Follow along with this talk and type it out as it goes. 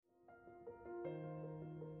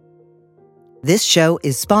This show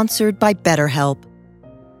is sponsored by BetterHelp.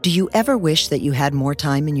 Do you ever wish that you had more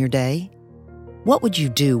time in your day? What would you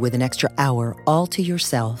do with an extra hour all to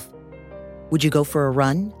yourself? Would you go for a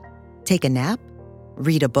run? Take a nap?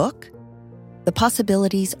 Read a book? The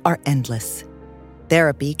possibilities are endless.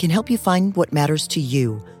 Therapy can help you find what matters to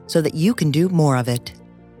you so that you can do more of it.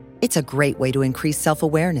 It's a great way to increase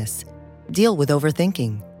self-awareness, deal with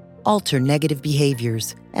overthinking, alter negative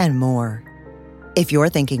behaviors, and more. If you're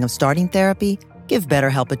thinking of starting therapy, give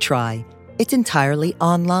BetterHelp a try. It's entirely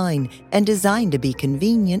online and designed to be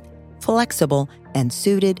convenient, flexible, and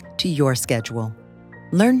suited to your schedule.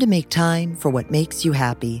 Learn to make time for what makes you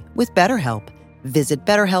happy with BetterHelp. Visit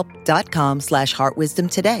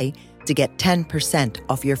BetterHelp.com/heartwisdom today to get 10%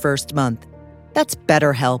 off your first month. That's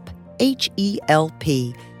BetterHelp,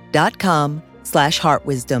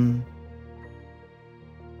 HELP.com/heartwisdom.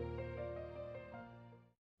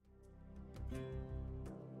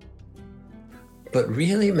 But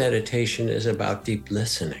really, meditation is about deep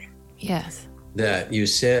listening. Yes. That you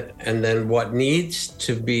sit, and then what needs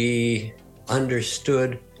to be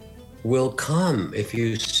understood will come if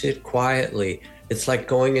you sit quietly. It's like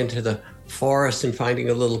going into the forest and finding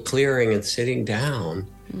a little clearing and sitting down.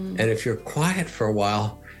 And if you're quiet for a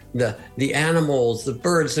while, the animals, the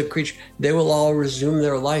birds, the creatures, they will all resume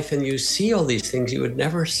their life, and you see all these things you would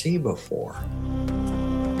never see before.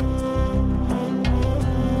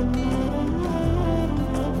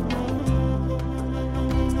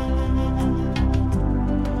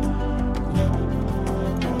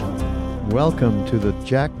 Welcome to the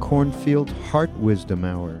Jack Kornfield Heart Wisdom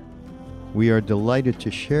Hour. We are delighted to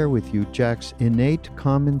share with you Jack's innate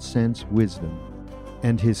common sense wisdom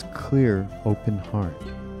and his clear, open heart.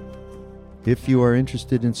 If you are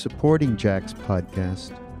interested in supporting Jack's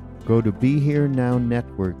podcast, go to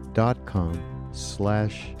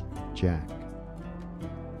BeHereNowNetwork.com/Jack.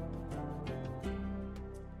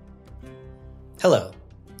 Hello,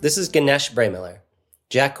 this is Ganesh Bremiller,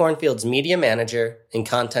 Jack Kornfield's media manager and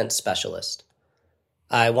content specialist.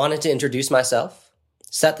 I wanted to introduce myself,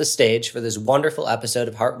 set the stage for this wonderful episode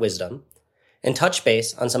of Heart Wisdom, and touch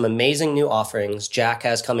base on some amazing new offerings Jack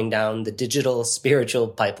has coming down the digital spiritual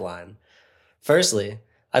pipeline. Firstly,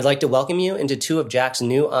 I'd like to welcome you into two of Jack's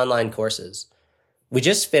new online courses. We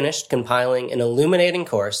just finished compiling an illuminating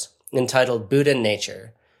course entitled Buddha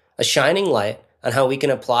Nature, a shining light on how we can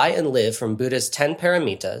apply and live from Buddha's 10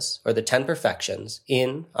 paramitas, or the 10 perfections,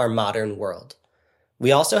 in our modern world.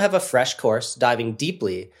 We also have a fresh course diving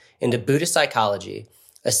deeply into Buddhist psychology,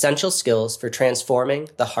 essential skills for transforming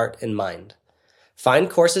the heart and mind. Find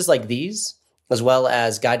courses like these, as well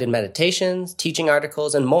as guided meditations, teaching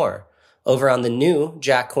articles, and more over on the new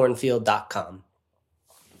jackkornfield.com.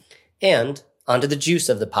 And onto the juice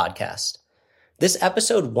of the podcast. This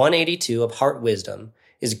episode 182 of Heart Wisdom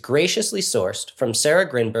is graciously sourced from Sarah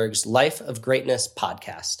Grynberg's Life of Greatness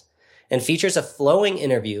podcast and features a flowing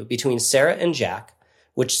interview between Sarah and Jack,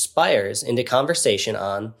 which spires into conversation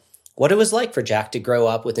on what it was like for Jack to grow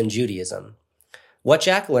up within Judaism, what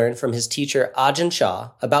Jack learned from his teacher Ajahn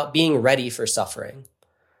Chah about being ready for suffering,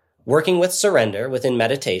 working with surrender within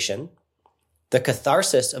meditation, the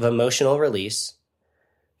catharsis of emotional release,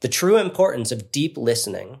 the true importance of deep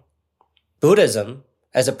listening, Buddhism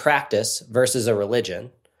as a practice versus a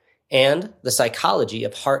religion, and the psychology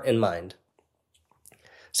of heart and mind.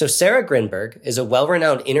 So Sarah Grynberg is a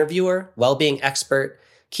well-renowned interviewer, well-being expert,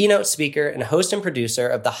 keynote speaker, and host and producer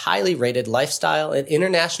of the highly rated lifestyle and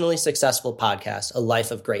internationally successful podcast, A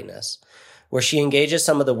Life of Greatness, where she engages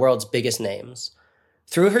some of the world's biggest names.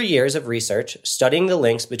 Through her years of research, studying the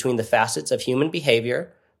links between the facets of human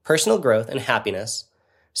behavior, personal growth, and happiness,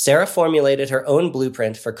 Sarah formulated her own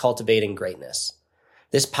blueprint for cultivating greatness.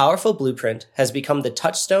 This powerful blueprint has become the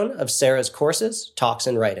touchstone of Sarah's courses, talks,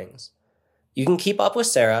 and writings. You can keep up with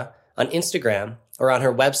Sarah on Instagram or on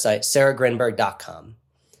her website, sarahgrynberg.com.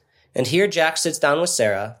 And here Jack sits down with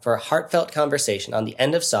Sarah for a heartfelt conversation on the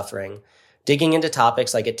end of suffering, digging into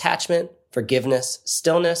topics like attachment, forgiveness,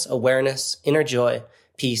 stillness, awareness, inner joy,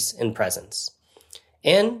 peace, and presence.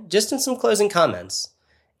 And just in some closing comments,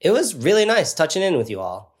 it was really nice touching in with you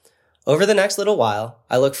all. Over the next little while,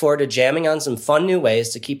 I look forward to jamming on some fun new ways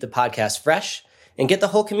to keep the podcast fresh and get the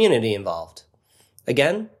whole community involved.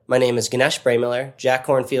 Again, my name is Ganesh Bremiller, Jack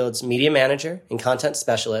Kornfield's media manager and content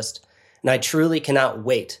specialist, and I truly cannot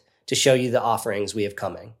wait to show you the offerings we have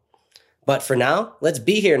coming. But for now, let's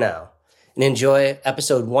be here now and enjoy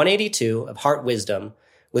episode 182 of Heart Wisdom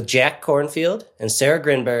with Jack Kornfield and Sarah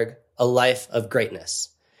Grynberg, A Life of Greatness.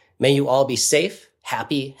 May you all be safe,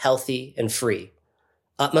 happy, healthy, and free.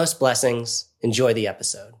 Utmost blessings. Enjoy the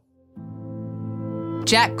episode.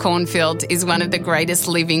 Jack Kornfield is one of the greatest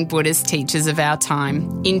living Buddhist teachers of our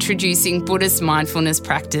time, introducing Buddhist mindfulness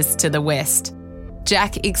practice to the West.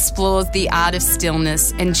 Jack explores the art of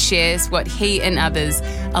stillness and shares what he and others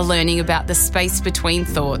are learning about the space between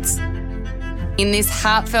thoughts. In this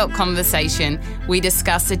heartfelt conversation, we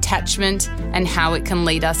discuss attachment and how it can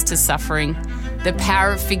lead us to suffering, the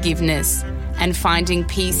power of forgiveness, and finding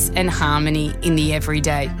peace and harmony in the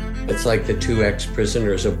everyday. It's like the two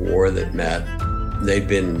ex-prisoners of war that met. They'd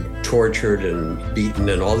been tortured and beaten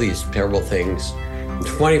and all these terrible things.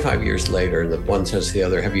 25 years later, the one says to the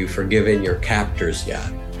other, "Have you forgiven your captors yet?"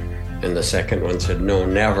 And the second one said, "No,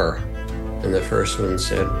 never." And the first one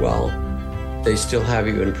said, "Well, they still have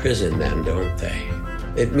you in prison then, don't they?"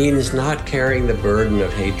 It means not carrying the burden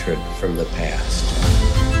of hatred from the past.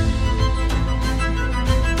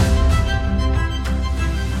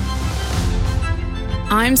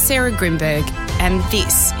 I'm Sarah Grynberg, and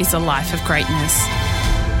this is A Life of Greatness.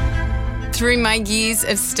 Through my years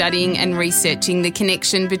of studying and researching the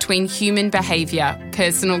connection between human behaviour,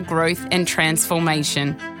 personal growth and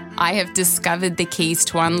transformation, I have discovered the keys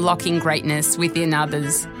to unlocking greatness within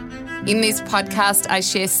others. In this podcast, I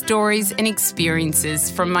share stories and experiences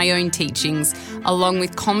from my own teachings, along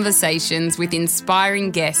with conversations with inspiring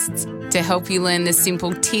guests to help you learn the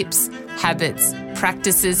simple tips, habits,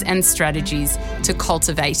 practices and strategies to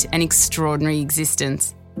cultivate an extraordinary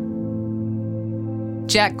existence.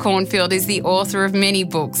 Jack Kornfield is the author of many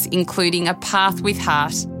books, including A Path with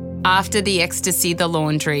Heart, After the Ecstasy, The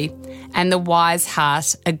Laundry, and The Wise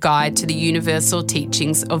Heart, A Guide to the Universal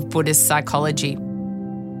Teachings of Buddhist Psychology.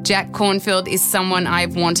 Jack Kornfield is someone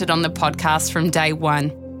I've wanted on the podcast from day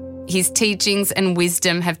one. His teachings and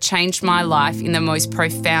wisdom have changed my life in the most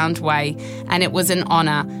profound way, and it was an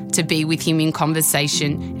honour to be with him in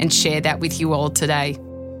conversation and share that with you all today.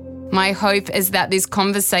 My hope is that this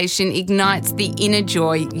conversation ignites the inner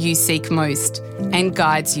joy you seek most and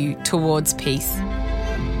guides you towards peace.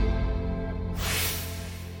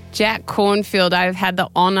 Jack Kornfield, I've had the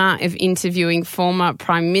honour of interviewing former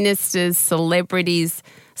prime ministers, celebrities,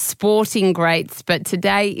 sporting greats, but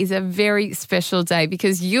today is a very special day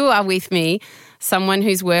because you are with me, someone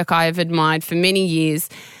whose work I have admired for many years,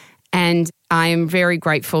 and I am very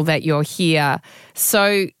grateful that you're here.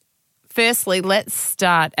 So, firstly, let's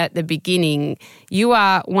start at the beginning. You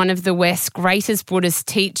are one of the West's greatest Buddhist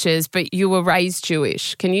teachers, but you were raised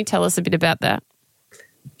Jewish. Can you tell us a bit about that?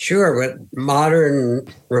 Sure, but modern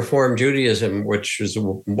Reform Judaism, which is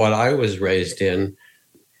what I was raised in,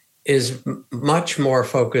 is much more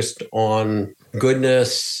focused on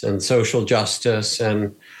goodness and social justice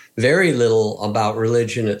and very little about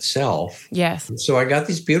religion itself. Yes. So I got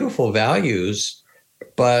these beautiful values,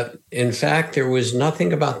 but in fact, there was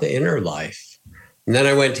nothing about the inner life. And then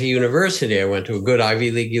I went to university. I went to a good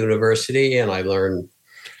Ivy League university, and I learned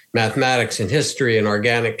mathematics and history and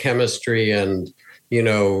organic chemistry and,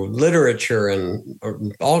 literature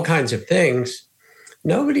and all kinds of things.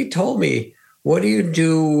 Nobody told me, what do you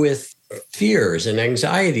do with fears and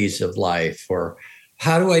anxieties of life? Or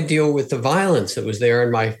how do I deal with the violence that was there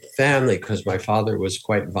in my family? Because my father was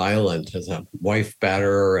quite violent as a wife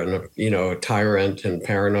batterer and a tyrant and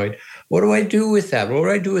paranoid. What do I do with that? What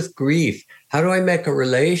do I do with grief? How do I make a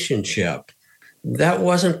relationship? That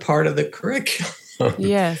wasn't part of the curriculum.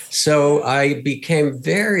 Yes. So I became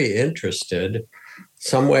very interested.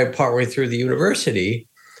 Partway through the university,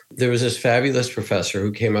 there was this fabulous professor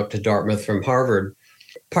who came up to Dartmouth from Harvard,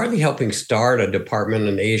 partly helping start a department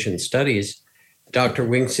in Asian studies, Dr.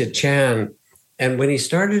 Wing-Sit Chan. And when he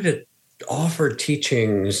started to offer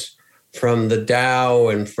teachings from the Tao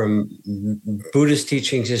and from Buddhist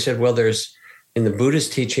teachings, he said, well, in the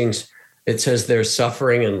Buddhist teachings, it says there's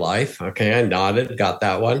suffering in life. Okay, I nodded, got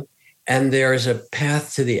that one. And there's a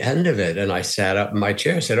path to the end of it. And I sat up in my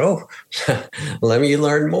chair and said, oh, let me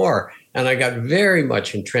learn more. And I got very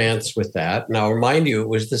much entranced with that. And I'll remind you, it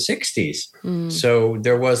was the 60s. So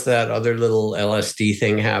there was that other little LSD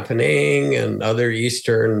thing happening and other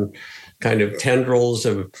Eastern kind of tendrils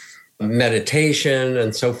of meditation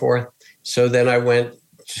and so forth. So then I went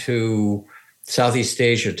to Southeast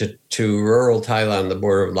Asia, to rural Thailand, the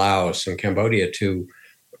border of Laos and Cambodia, to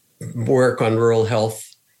work on rural health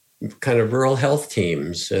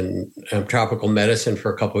teams and tropical medicine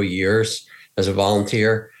for a couple of years as a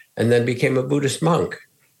volunteer, and then became a Buddhist monk.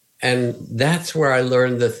 And that's where I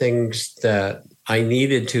learned the things that I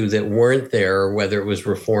needed to that weren't there, whether it was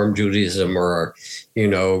Reform Judaism or,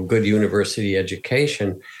 good university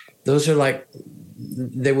education. Those are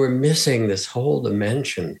they were missing this whole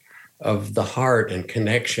dimension of the heart and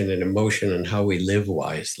connection and emotion and how we live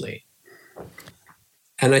wisely.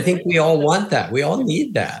 And I think we all want that. We all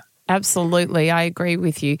need that. absolutely. I agree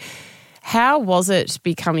with you. How was it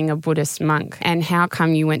becoming a Buddhist monk, and how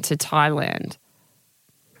come you went to Thailand?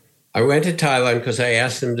 I went to Thailand because I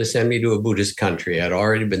asked them to send me to a Buddhist country. I'd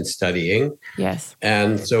already been studying. Yes.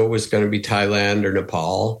 And so it was going to be Thailand or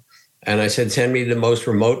Nepal. And I said, send me to the most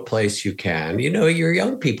remote place you can. You know, you're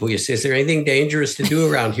young people. You say, is there anything dangerous to do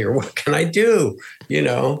around here? What can I do? You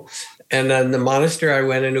know? And then the monastery I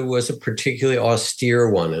went into was a particularly austere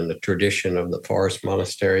one in the tradition of the forest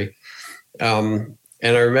monastery. And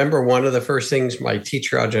I remember one of the first things my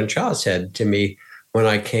teacher, Ajahn Chah, said to me when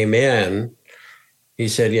I came in. He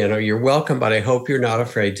said, you know, you're welcome, but I hope you're not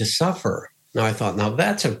afraid to suffer. Now I thought, now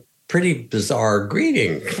that's a pretty bizarre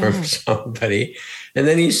greeting from somebody. And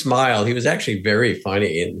then he smiled. He was actually very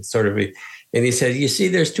funny and and he said, you see,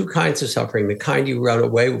 there's two kinds of suffering, the kind you run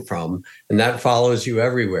away from, and that follows you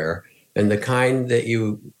everywhere, and the kind that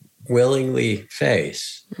you willingly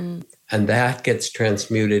face. And that gets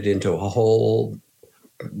transmuted into a whole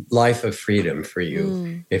life of freedom for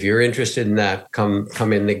you. If you're interested in that,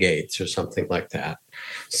 come in the gates or something like that.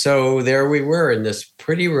 So there we were in this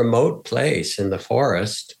pretty remote place in the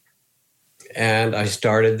forest. And I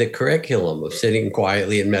started the curriculum of sitting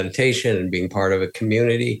quietly in meditation and being part of a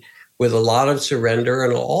community with a lot of surrender,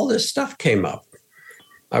 and all this stuff came up.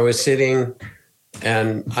 I was sitting,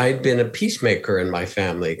 and I'd been a peacemaker in my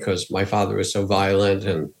family because my father was so violent,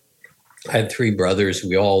 and I had 3 brothers.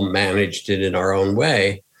 We all managed it in our own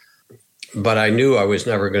way. But I knew I was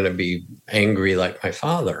never going to be angry like my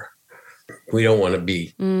father. We don't want to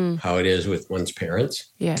be how it is with one's parents.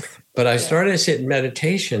 Yes. But I started to sit in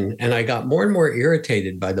meditation, and I got more and more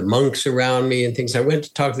irritated by the monks around me and things. I went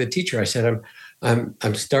to talk to the teacher. I said,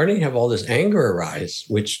 I'm starting to have all this anger arise,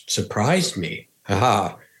 which surprised me.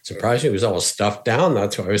 Surprised me. It was all stuffed down.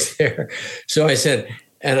 That's why I was there. So I said,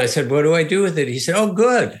 what do I do with it? He said, oh,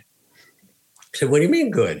 good. I said, what do you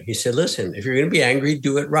mean good? He said, listen, if you're going to be angry,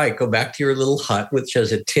 do it right. Go back to your little hut, which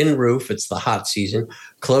has a tin roof. It's the hot season.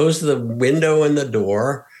 Close the window and the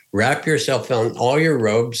door. Wrap yourself in all your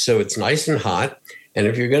robes so it's nice and hot. And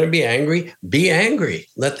if you're going to be angry, be angry.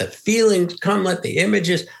 Let the feelings come. Let the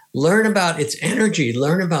images. Learn about its energy.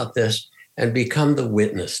 Learn about this and become the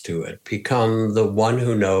witness to it. Become the one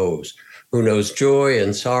who knows joy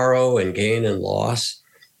and sorrow and gain and loss.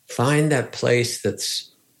 Find that place that's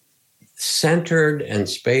centered and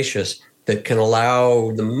spacious that can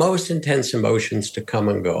allow the most intense emotions to come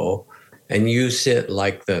and go, and you sit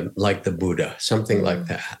like the Buddha, something like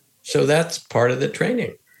that. So that's part of the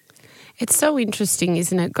training. It's so interesting,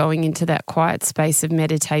 isn't it, going into that quiet space of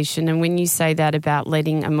meditation? And when you say that about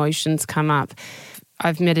letting emotions come up,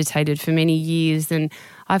 I've meditated for many years and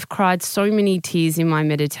I've cried so many tears in my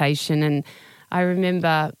meditation. And I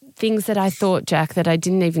remember things that I thought, Jack, that I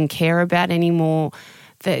didn't even care about anymore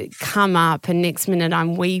that come up, and next minute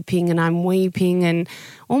I'm weeping and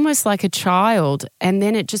almost like a child, and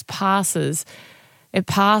then it just passes. It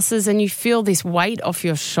passes and you feel this weight off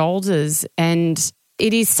your shoulders, and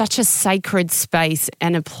it is such a sacred space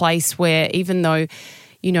and a place where even though,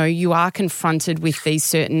 you know, you are confronted with these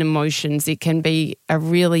certain emotions, it can be a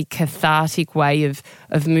really cathartic way of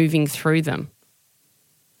moving through them.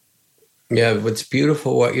 Yeah, what's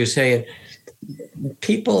beautiful what you're saying.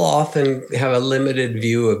 People often have a limited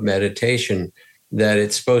view of meditation, that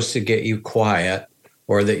it's supposed to get you quiet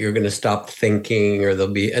or that you're going to stop thinking, or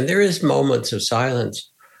and there is moments of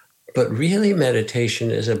silence, but really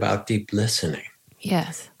meditation is about deep listening.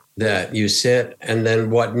 Yes. That you sit, and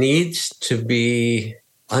then what needs to be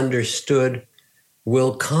understood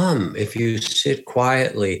will come if you sit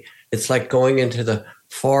quietly. It's like going into the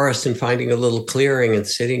forest and finding a little clearing and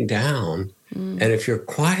sitting down. And if you're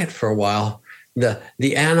quiet for a while,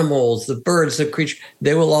 the animals, the birds, the creatures,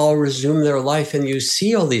 they will all resume their life, and you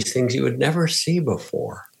see all these things you would never see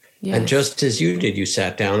before. Yes. And just as you did, you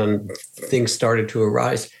sat down and things started to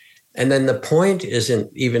arise. And then the point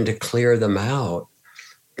isn't even to clear them out,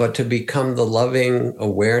 but to become the loving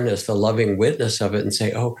awareness, the loving witness of it, and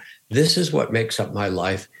say, oh, this is what makes up my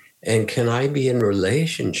life. And can I be in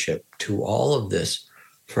relationship to all of this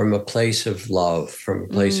from a place of love, from a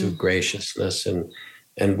place of graciousness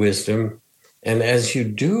and wisdom? And as you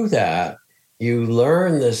do that, you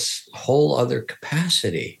learn this whole other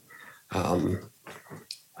capacity.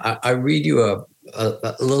 I read you a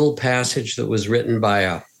little passage that was written by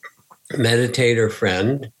a meditator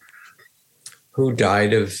friend who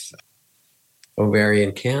died of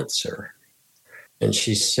ovarian cancer. And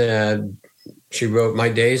she wrote, my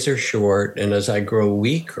days are short, and as I grow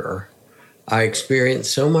weaker, I experience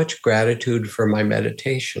so much gratitude for my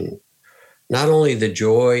meditation. Not only the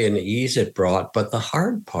joy and ease it brought, but the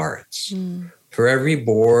hard parts. For every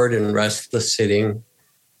bored and restless sitting,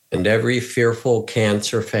 And every fearful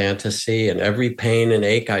cancer fantasy and every pain and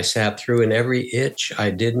ache I sat through and every itch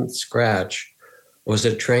I didn't scratch was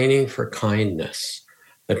a training for kindness,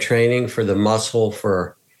 a training for the muscle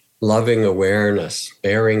for loving awareness,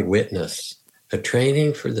 bearing witness, a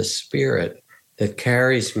training for the spirit that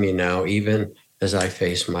carries me now even as I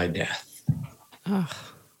face my death. Oh,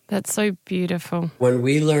 that's so beautiful. When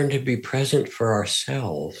we learn to be present for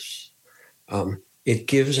ourselves, it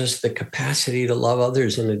gives us the capacity to love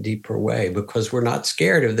others in a deeper way because we're not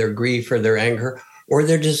scared of their grief or their anger or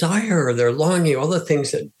their desire or their longing, all the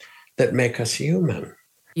things that make us human.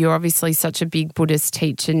 You're obviously such a big Buddhist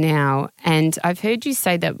teacher now, and I've heard you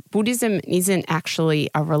say that Buddhism isn't actually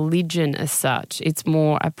a religion as such, it's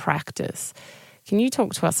more a practice. Can you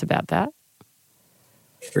talk to us about that?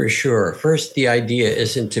 For sure. First, the idea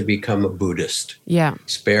isn't to become a Buddhist. Yeah.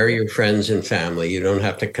 Spare your friends and family. You don't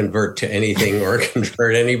have to convert to anything or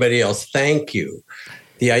convert anybody else. Thank you.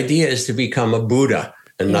 The idea is to become a Buddha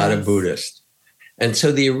and not a Buddhist. And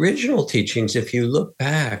so the original teachings, if you look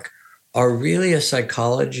back, are really a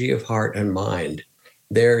psychology of heart and mind.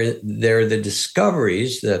 They're the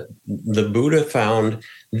discoveries that the Buddha found.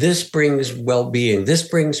 This brings well-being. This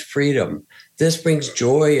brings freedom. This brings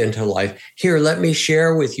joy into life. Here, let me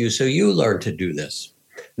share with you so you learn to do this.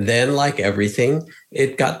 Then, like everything,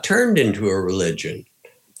 it got turned into a religion.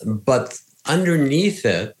 But underneath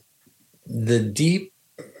it, the deep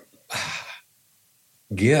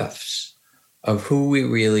gifts of who we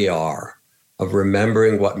really are, of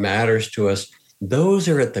remembering what matters to us, those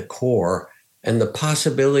are at the core. And the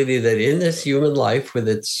possibility that in this human life with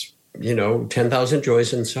its, 10,000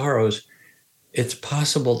 joys and sorrows, it's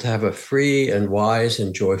possible to have a free and wise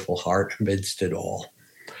and joyful heart amidst it all.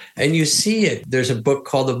 And you see it. There's a book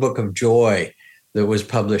called The Book of Joy that was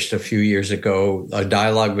published a few years ago, a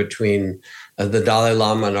dialogue between the Dalai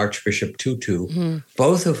Lama and Archbishop Tutu,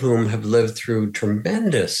 both of whom have lived through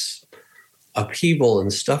tremendous upheaval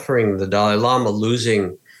and suffering. The Dalai Lama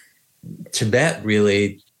losing Tibet,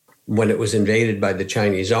 really, when it was invaded by the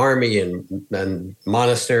Chinese army and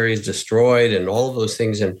monasteries destroyed and all of those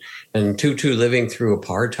things, and Tutu living through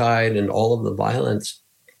apartheid and all of the violence.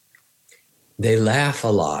 They laugh a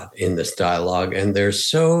lot in this dialogue, and they're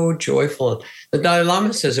so joyful. The Dalai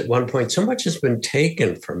Lama says at one point, so much has been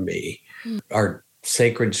taken from me. Our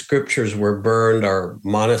sacred scriptures were burned, our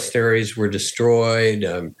monasteries were destroyed,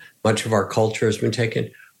 much of our culture has been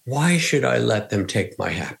taken. Why should I let them take my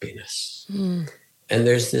happiness? And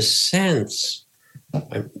there's this sense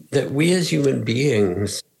that we as human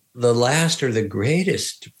beings, the last or the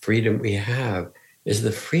greatest freedom we have is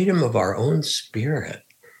the freedom of our own spirit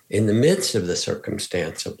in the midst of the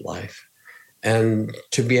circumstance of life. And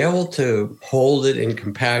to be able to hold it in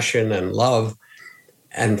compassion and love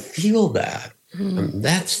and feel that,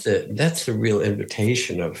 that's the real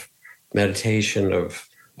invitation of meditation, of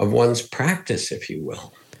one's practice, if you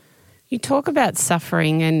will. You talk about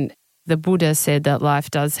suffering, and the Buddha said that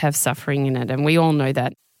life does have suffering in it, and we all know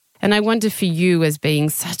that. And I wonder for you, as being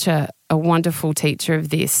such a wonderful teacher of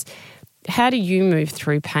this, how do you move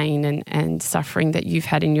through pain and suffering that you've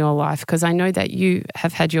had in your life? Because I know that you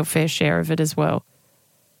have had your fair share of it as well.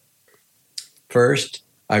 First,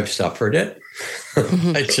 I've suffered it.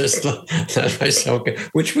 I just let myself,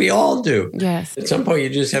 which we all do. Yes. At some point, you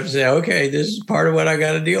just have to say, okay, this is part of what I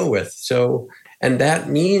got to deal with. So, and that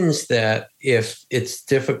means that if it's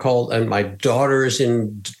difficult and my daughter's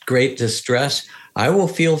in great distress, I will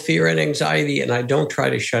feel fear and anxiety, and I don't try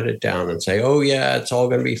to shut it down and say, oh, yeah, it's all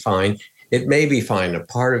going to be fine. It may be fine. A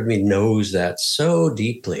part of me knows that so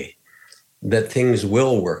deeply that things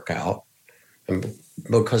will work out,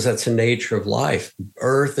 because that's the nature of life.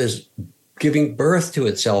 Earth is giving birth to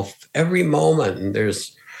itself every moment, and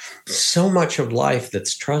there's so much of life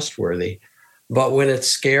that's trustworthy. But when it's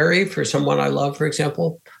scary for someone I love, for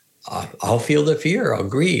example, I'll feel the fear, I'll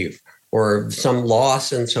grieve, or some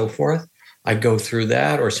loss and so forth. I go through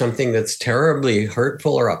that, or something that's terribly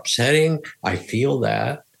hurtful or upsetting, I feel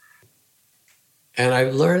that. And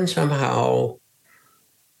I've learned somehow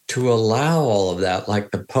to allow all of that, like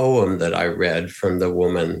the poem that I read from the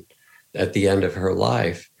woman at the end of her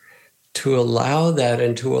life, to allow that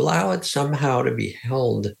and to allow it somehow to be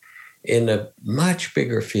held in a much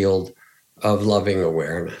bigger field of loving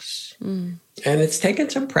awareness. And it's taken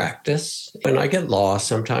some practice. When I get lost,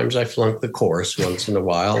 sometimes I flunk the course once in a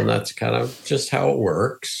while, and that's kind of just how it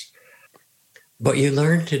works. But you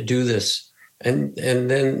learn to do this. And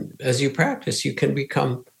then as you practice, you can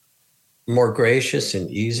become more gracious and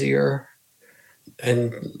easier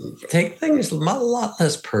and take things a lot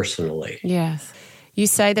less personally. Yes. You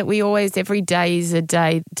say that we always, every day is a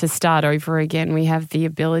day to start over again. We have the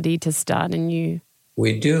ability to start anew.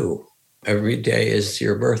 We do. Every day is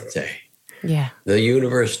your birthday. Yeah. The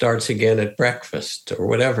universe starts again at breakfast or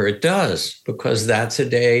whatever it does, because that's a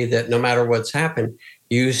day that no matter what's happened,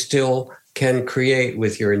 you still can create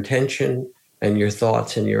with your intention and your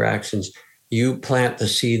thoughts and your actions. You plant the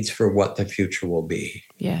seeds for what the future will be.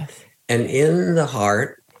 Yes. And in the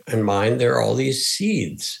heart and mind, there are all these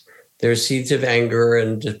seeds. There's seeds of anger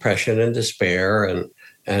and depression and despair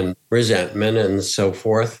and resentment and so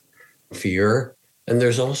forth, fear. And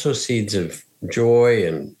there's also seeds of joy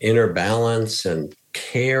and inner balance and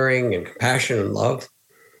caring and compassion and love.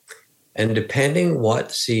 And depending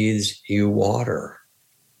what seeds you water,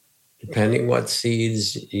 depending what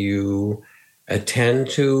seeds you attend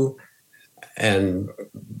to and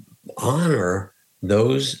honor,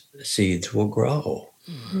 those seeds will grow.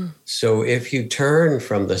 Mm-hmm. So if you turn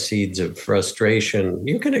from the seeds of frustration,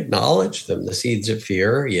 you can acknowledge them. The seeds of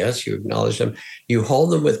fear, yes, you acknowledge them. You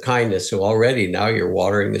hold them with kindness. So already now you're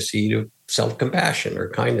watering the seed of self-compassion or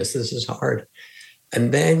kindness. This is hard.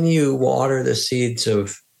 And then you water the seeds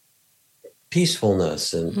of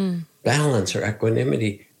peacefulness and balance or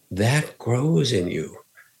equanimity. That grows in you.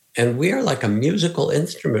 And we are like a musical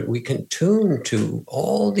instrument. We can tune to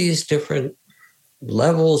all these different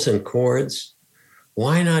levels and chords.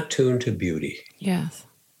 Why not tune to beauty? Yes.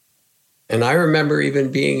 And I remember even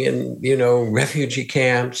being in, refugee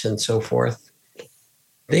camps and so forth.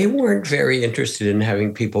 They weren't very interested in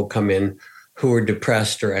having people come in who were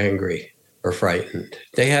depressed or angry or frightened.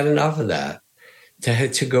 They had enough of that.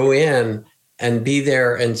 To go in and be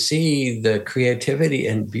there and see the creativity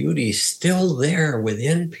and beauty still there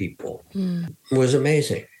within people was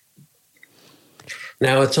amazing.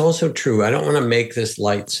 Now, it's also true. I don't want to make this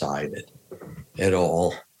light-sided at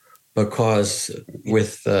all, because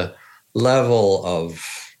with the level of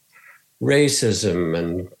racism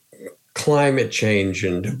and climate change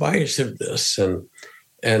and divisiveness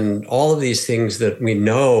and all of these things that we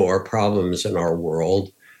know are problems in our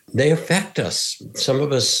world, they affect us, some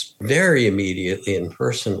of us very immediately and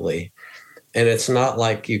personally. And it's not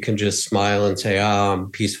like you can just smile and say, I'm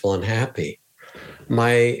peaceful and happy.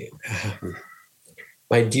 My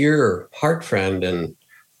dear heart friend and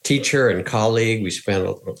teacher and colleague, we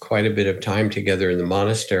spent quite a bit of time together in the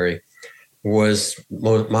monastery, was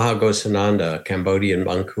Mahagosananda, a Cambodian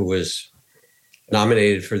monk who was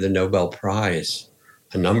nominated for the Nobel Prize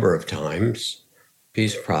a number of times,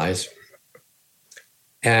 Peace Prize.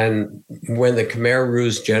 And when the Khmer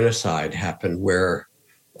Rouge genocide happened, where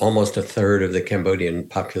almost a third of the Cambodian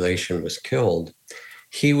population was killed,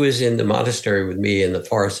 he was in the monastery with me in the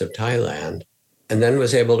forests of Thailand, and then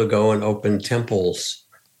was able to go and open temples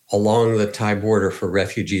along the Thai border for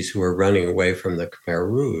refugees who were running away from the Khmer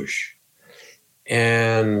Rouge.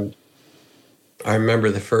 And I remember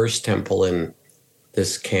the first temple in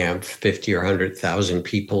this camp, 50 or 100,000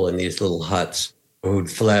 people in these little huts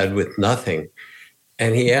who'd fled with nothing.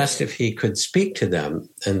 And he asked if he could speak to them.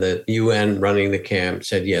 And the UN running the camp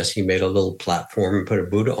said, yes. He made a little platform and put a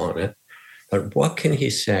Buddha on it. But what can he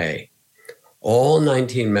say? All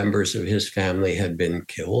 19 members of his family had been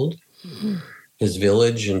killed. Mm-hmm. His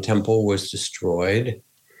village and temple was destroyed.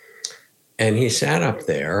 And he sat up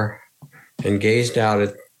there and gazed out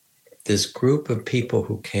at this group of people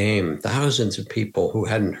who came, thousands of people who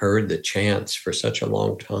hadn't heard the chants for such a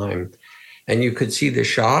long time. And you could see the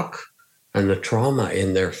shock and the trauma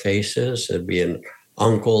in their faces. It'd be an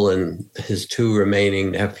uncle and his two remaining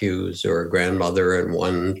nephews, or a grandmother and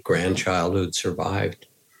one grandchild who'd survived.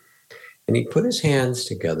 And he put his hands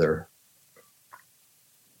together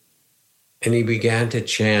and he began to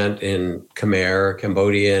chant in Khmer,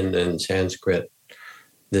 Cambodian, and Sanskrit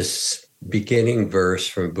this beginning verse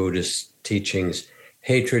from Buddhist teachings: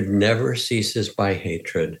 hatred never ceases by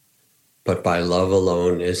hatred, but by love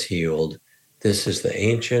alone is healed. This is the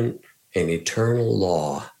ancient and eternal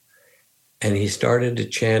law. And he started to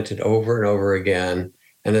chant it over and over again.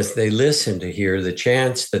 And as they listened to hear the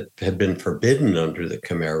chants that had been forbidden under the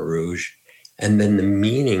Khmer Rouge, and then the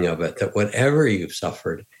meaning of it, that whatever you've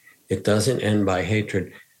suffered, it doesn't end by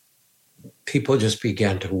hatred, people just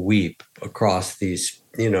began to weep across these,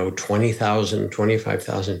 20,000,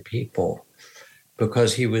 25,000 people,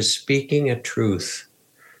 because he was speaking a truth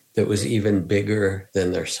that was even bigger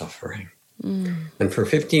than their suffering. And for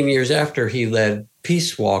 15 years after, he led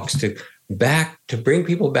peace walks to bring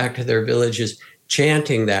people back to their villages,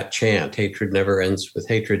 chanting that chant, hatred never ends with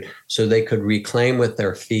hatred, so they could reclaim with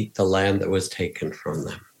their feet the land that was taken from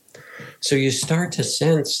them. So you start to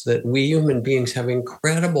sense that we human beings have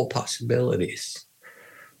incredible possibilities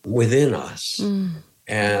within us.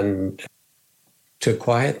 And to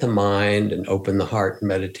quiet the mind and open the heart in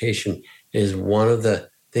meditation is one of the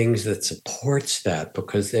things that supports that,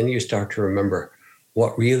 because then you start to remember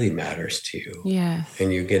what really matters to you. Yes.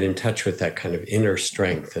 And you get in touch with that kind of inner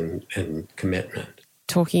strength and commitment.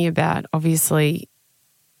 Talking about, obviously,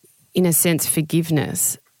 in a sense,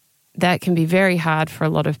 forgiveness, that can be very hard for a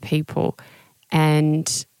lot of people.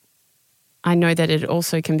 And I know that it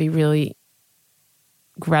also can be really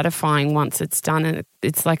gratifying once it's done, and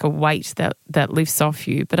it's like a weight that lifts off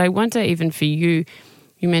you. But I wonder, even for you,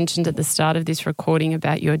 you mentioned at the start of this recording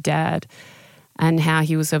about your dad and how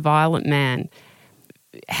he was a violent man.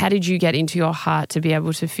 How did you get into your heart to be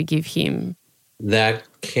able to forgive him? That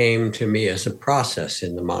came to me as a process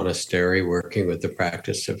in the monastery, working with the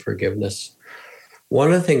practice of forgiveness.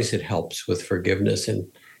 One of the things that helps with forgiveness, and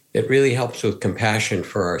it really helps with compassion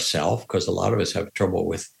for ourselves, because a lot of us have trouble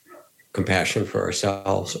with compassion for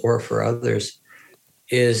ourselves or for others,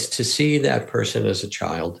 is to see that person as a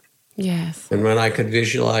child. Yes. And when I could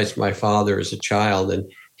visualize my father as a child,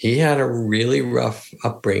 and he had a really rough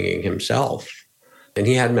upbringing himself, and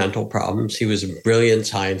he had mental problems. He was a brilliant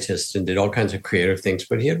scientist and did all kinds of creative things,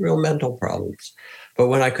 but he had real mental problems. But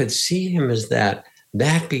when I could see him as that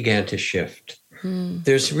began to shift.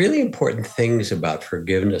 There's really important things about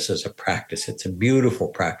forgiveness as a practice. It's a beautiful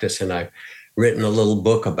practice, and I've written a little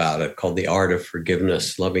book about it called The Art of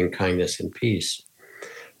Forgiveness, Loving Kindness and Peace.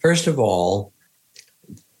 First of all,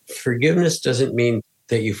 forgiveness doesn't mean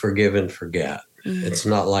that you forgive and forget. It's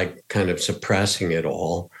not like kind of suppressing it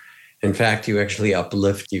all. In fact, you actually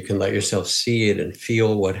uplift. You can let yourself see it and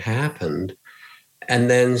feel what happened, and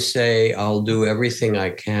then say, I'll do everything I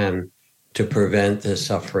can to prevent the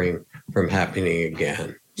suffering from happening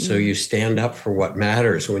again. So you stand up for what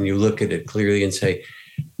matters when you look at it clearly and say,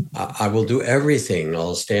 I will do everything.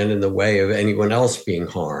 I'll stand in the way of anyone else being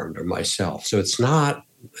harmed or myself. So it's not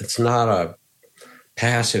a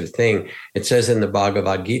passive thing. It says in the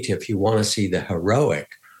Bhagavad Gita, if you want to see the heroic,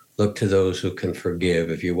 look to those who can forgive.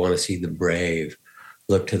 If you want to see the brave,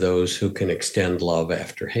 look to those who can extend love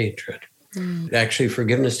after hatred. Actually,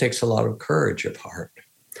 forgiveness takes a lot of courage of heart.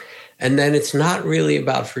 And then it's not really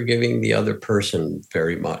about forgiving the other person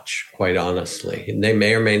very much, quite honestly. And they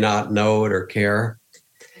may or may not know it or care.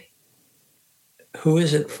 Who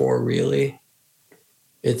is it for, really?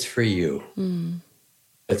 It's for you.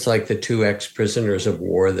 It's like the two ex-prisoners of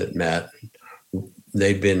war that met.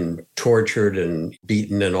 They'd been tortured and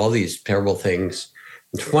beaten and all these terrible things.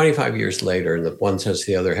 And 25 years later, and the one says to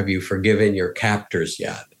the other, have you forgiven your captors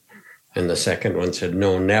yet? And the second one said,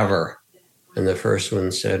 no, never. And the first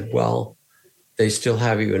one said, well, they still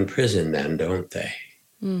have you in prison then, don't they?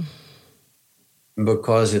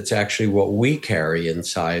 Because it's actually what we carry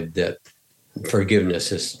inside that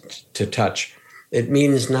forgiveness is to touch. It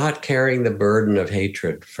means not carrying the burden of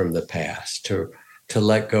hatred from the past, to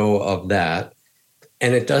let go of that.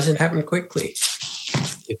 And it doesn't happen quickly.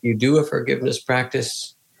 If you do a forgiveness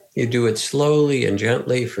practice, you do it slowly and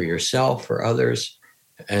gently for yourself, for others.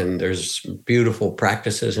 And there's beautiful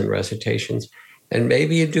practices and recitations. And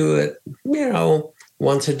maybe you do it,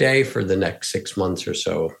 once a day for the next 6 months or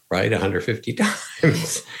so, right? 150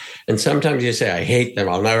 times. And sometimes you say, I hate them,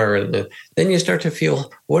 I'll never. Then you start to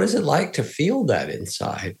feel, what is it like to feel that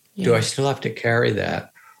inside? Yeah. Do I still have to carry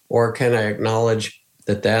that? Or can I acknowledge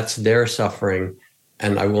that that's their suffering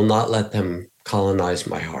and I will not let them colonize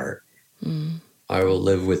my heart? I will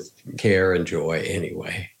live with care and joy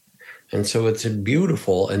anyway. And so it's a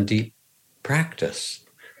beautiful and deep practice.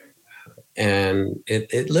 And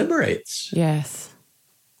it liberates. Yes,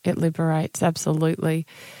 it liberates, absolutely.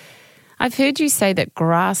 I've heard you say that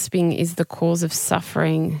grasping is the cause of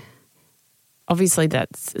suffering. Obviously,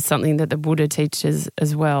 that's something that the Buddha teaches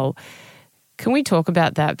as well. Can we talk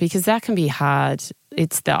about that? Because that can be hard.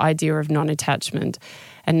 It's the idea of non-attachment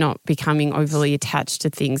and not becoming overly attached to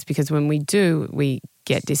things, because when we do, we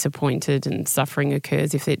get disappointed and suffering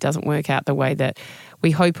occurs if it doesn't work out the way that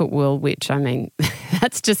we hope it will, which, I mean,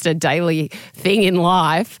 that's just a daily thing in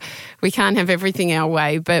life. We can't have everything our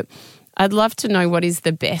way, but I'd love to know what is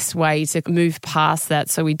the best way to move past that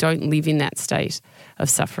so we don't live in that state of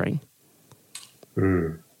suffering.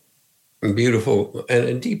 Beautiful and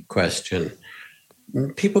a deep question.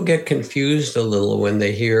 People get confused a little when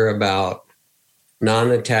they hear about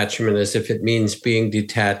non-attachment as if it means being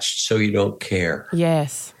detached so you don't care.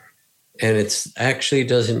 Yes. And it's actually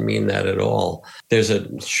doesn't mean that at all. There's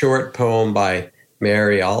a short poem by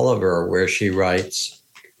Mary Oliver where she writes,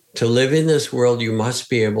 to live in this world, you must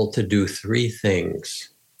be able to do 3 things.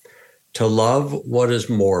 To love what is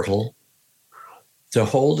mortal, to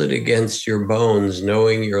hold it against your bones,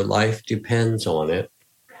 knowing your life depends on it,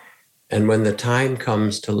 and when the time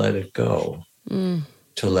comes to let it go,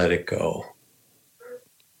 to let it go.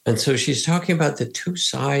 And so she's talking about the two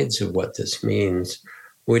sides of what this means,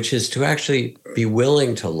 which is to actually be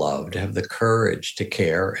willing to love, to have the courage to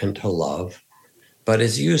care and to love. But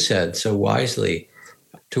as you said so wisely,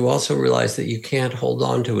 to also realize that you can't hold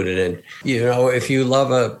on to it. And, if you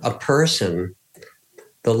love a person,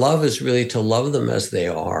 the love is really to love them as they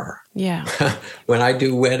are. Yeah. When I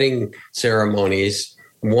do wedding ceremonies,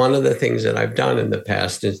 one of the things that I've done in the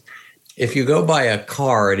past is if you go buy a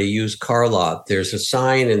car at a used car lot, there's a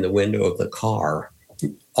sign in the window of the car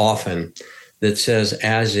often that says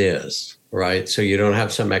as is, right? So you don't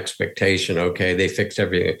have some expectation, okay, they fixed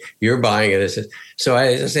everything. You're buying it. So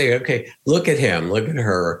I just say, okay, look at him, look at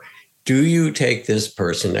her. Do you take this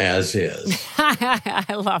person as is? I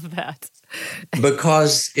love that.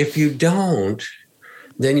 Because if you don't,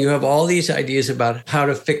 then you have all these ideas about how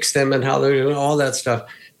to fix them and how they're doing all that stuff.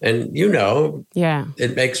 And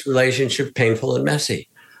it makes relationship painful and messy.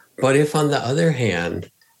 But if, on the other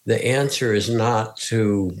hand, the answer is not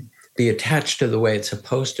to be attached to the way it's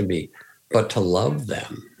supposed to be, but to love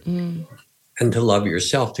them and to love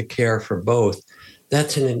yourself, to care for both,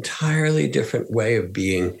 that's an entirely different way of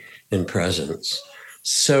being in presence.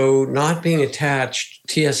 So not being attached,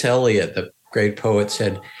 T.S. Eliot, the great poet,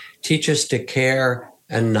 said, teach us to care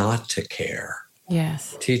and not to care.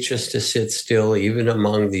 Yes. Teach us to sit still even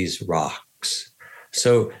among these rocks.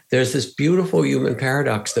 So there's this beautiful human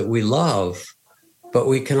paradox that we love, but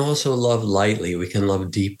we can also love lightly. We can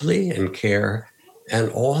love deeply and care, and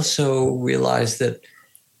also realize that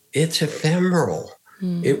it's ephemeral.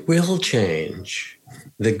 It will change.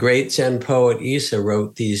 The great Zen poet Isa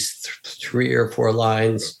wrote these 3 or 4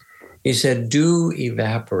 lines. He said, dew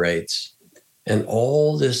evaporates, and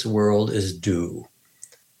all this world is dew.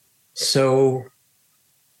 So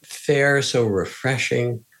fair, so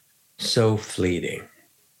refreshing, so fleeting.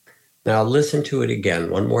 Now listen to it again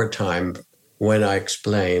one more time when I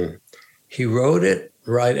explain. He wrote it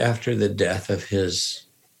right after the death of his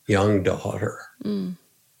young daughter.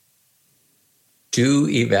 Dew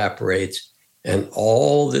evaporates, and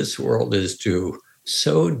all this world is dew.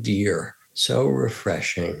 So dear, so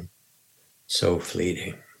refreshing, so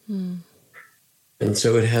fleeting. And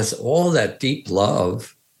so it has all that deep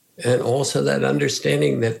love and also that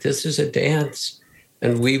understanding that this is a dance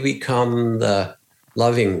and we become the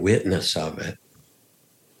loving witness of it.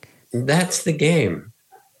 That's the game,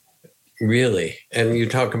 really. And you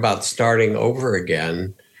talk about starting over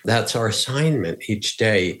again. That's our assignment each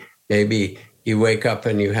day. Maybe you wake up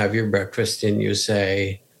and you have your breakfast and you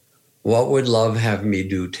say, what would love have me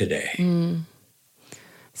do today?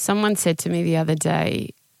 Someone said to me the other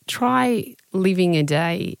day, try living a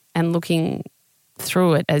day and looking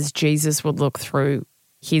through it as Jesus would look through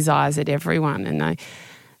his eyes at everyone. And I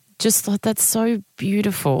just thought that's so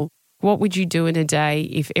beautiful. What would you do in a day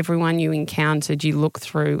if everyone you encountered you look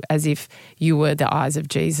through as if you were the eyes of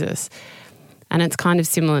Jesus? And it's kind of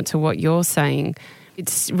similar to what you're saying.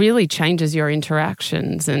 It really changes your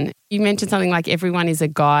interactions. And you mentioned something like everyone is a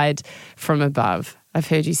guide from above. I've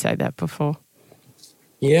heard you say that before.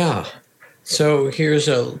 Yeah. So here's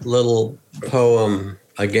a little poem,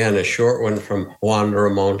 again, a short one from Juan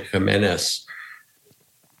Ramon Jimenez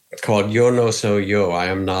called Yo no soy yo, I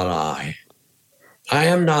am not I. I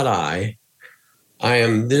am not I. I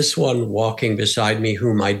am this one walking beside me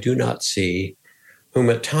whom I do not see, whom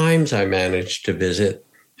at times I manage to visit,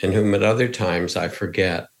 and whom at other times I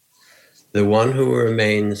forget. The one who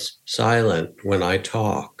remains silent when I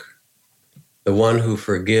talk. The one who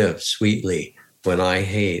forgives sweetly when I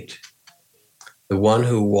hate. The one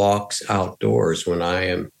who walks outdoors when I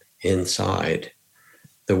am inside.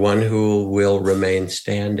 The one who will remain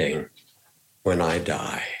standing when I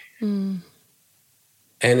die. And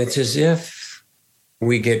it's as if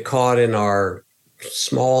we get caught in our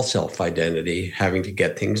small self-identity, having to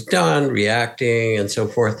get things done, reacting, and so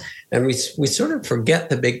forth. And we sort of forget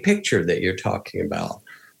the big picture that you're talking about,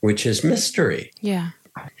 which is mystery. Yeah.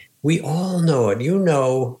 We all know it. You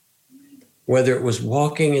know, whether it was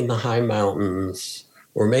walking in the high mountains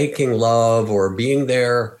or making love or being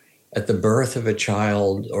there at the birth of a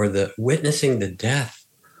child or witnessing the death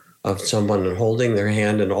of someone and holding their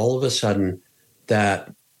hand, and all of a sudden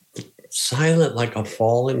that silent like a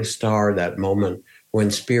falling star, that moment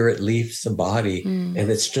when spirit leaves the body and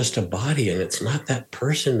it's just a body and it's not that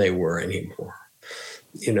person they were anymore,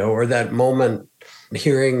 or that moment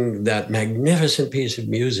hearing that magnificent piece of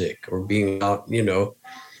music or being out,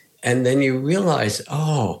 and then you realize,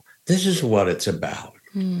 oh, this is what it's about.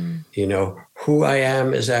 Who I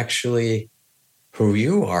am is actually who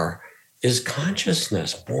you are, is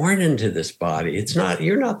consciousness born into this body.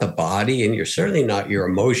 You're not the body, and you're certainly not your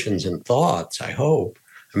emotions and thoughts, I hope.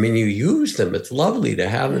 I mean, you use them. It's lovely to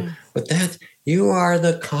have them, but you are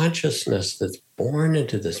the consciousness that's born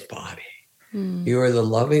into this body. You are the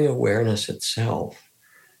loving awareness itself.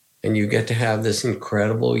 And you get to have this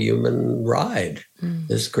incredible human ride,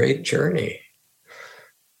 this great journey.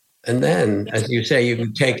 And then, as you say, you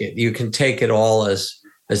can take it all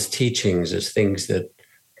as teachings, as things that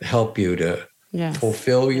help you to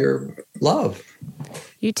fulfill your love.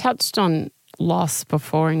 You touched on loss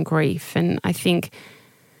before and grief, and I think,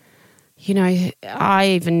 I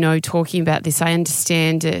even know talking about this, I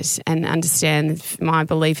understand it and understand my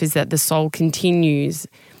belief is that the soul continues.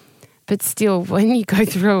 But still, when you go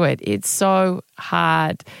through it, it's so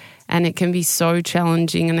hard and it can be so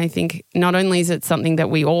challenging. And I think not only is it something that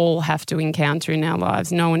we all have to encounter in our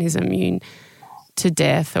lives, no one is immune to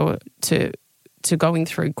death or to going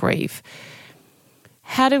through grief.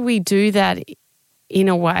 How do we do that in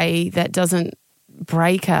a way that doesn't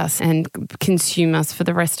break us and consume us for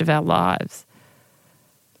the rest of our lives?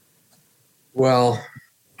 Well,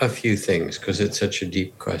 a few things, because it's such a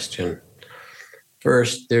deep question.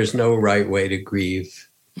 First, there's no right way to grieve.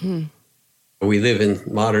 We live in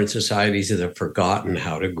modern societies that have forgotten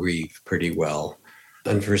how to grieve pretty well.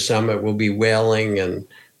 And for some, it will be wailing, and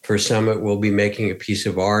for some, it will be making a piece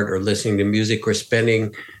of art or listening to music or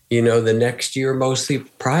spending, the next year mostly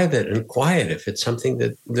private and quiet if it's something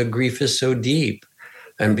that the grief is so deep.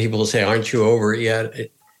 And people will say, aren't you over it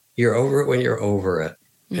yet? You're over it when you're over it.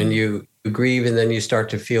 And you grieve, and then you start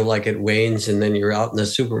to feel like it wanes, and then you're out in the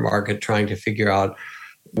supermarket trying to figure out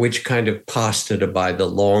which kind of pasta to buy, the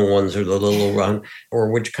long ones or the little one,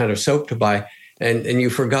 or which kind of soap to buy. And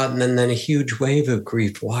you've forgotten, and then a huge wave of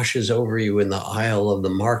grief washes over you in the aisle of the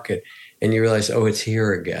market, and you realize, oh, it's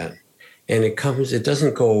here again. And it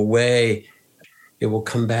doesn't go away. It will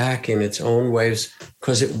come back in its own waves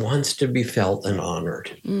because it wants to be felt and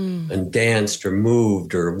honored and danced or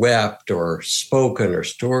moved or wept or spoken or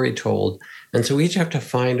story told. And so we each have to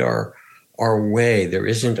find our way. There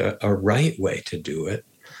isn't a right way to do it.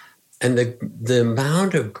 And the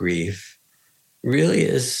amount of grief really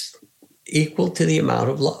is equal to the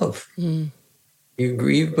amount of love. You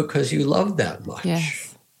grieve because you love that much.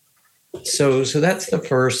 Yes. So that's the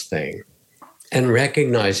first thing. And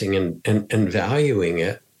recognizing and valuing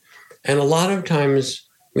it. And a lot of times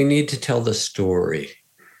we need to tell the story.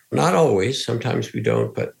 Not always, sometimes we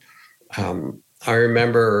don't, but I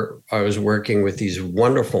remember I was working with these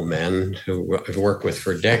wonderful men who I've worked with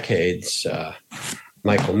for decades.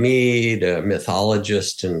 Michael Mead, a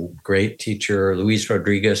mythologist and great teacher, Luis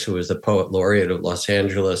Rodriguez, who was the poet laureate of Los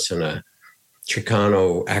Angeles and a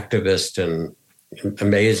Chicano activist, and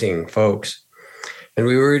amazing folks. And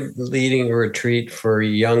we were leading a retreat for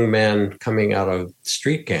young men coming out of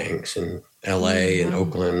street gangs in LA and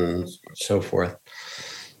Oakland and so forth.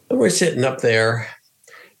 And we're sitting up there,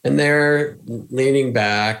 and they're leaning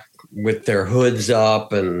back with their hoods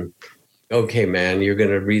up and, okay, man, you're going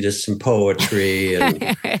to read us some poetry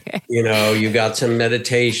and, you got some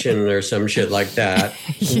meditation or some shit like that.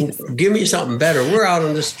 Yes. Give me something better. We're out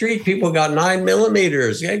on the street. People got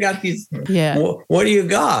 9mm. I got these. Yeah. What do you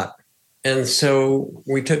got? And so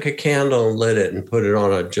we took a candle and lit it and put it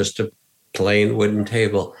on just a plain wooden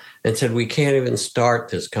table and said, we can't even start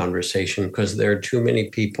this conversation because there are too many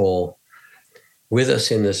people with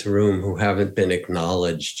us in this room who haven't been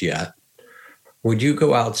acknowledged yet. Would you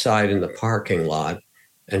go outside in the parking lot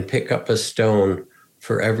and pick up a stone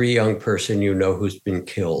for every young person you know who's been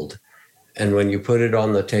killed? And when you put it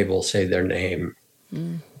on the table, say their name.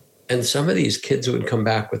 And some of these kids would come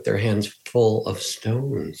back with their hands full of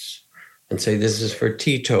stones and say, this is for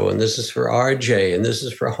Tito, and this is for RJ, and this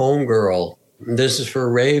is for Homegirl, and this is for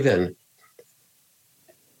Raven.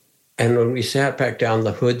 And when we sat back down,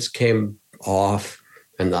 the hoods came off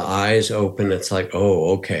and the eyes open. It's like,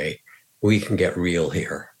 oh, okay, we can get real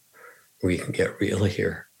here. We can get real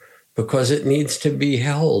here. Because it needs to be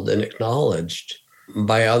held and acknowledged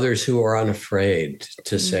by others who are unafraid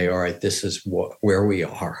to say, all right, this is where we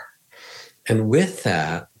are. And with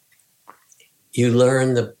that, you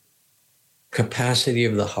learn the capacity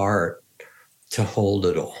of the heart to hold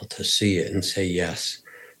it all, to see it and say, yes,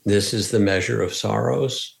 this is the measure of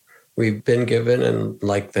sorrows we've been given. And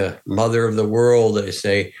like the mother of the world, they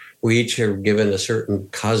say, we each are given a certain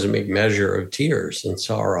cosmic measure of tears and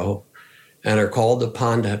sorrow and are called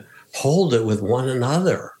upon to hold it with one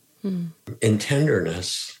another in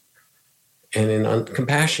tenderness and in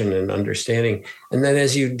compassion and understanding. And then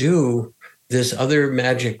as you do, this other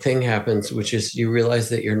magic thing happens, which is you realize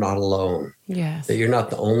that you're not alone. Yes. That you're not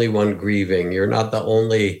the only one grieving. You're not the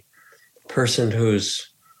only person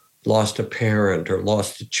who's lost a parent or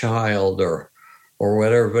lost a child or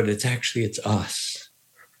whatever, but it's us.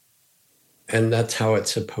 And that's how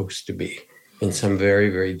it's supposed to be in some very,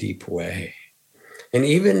 very deep way. And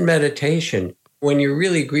even meditation, when you're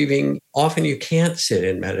really grieving, often you can't sit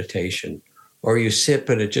in meditation, or you sit,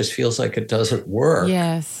 but it just feels like it doesn't work.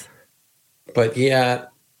 Yes. But yet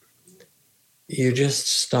you just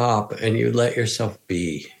stop and you let yourself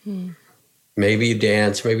be. Maybe you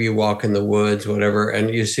dance, maybe you walk in the woods, whatever,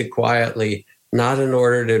 and you sit quietly, not in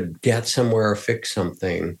order to get somewhere or fix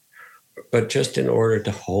something, but just in order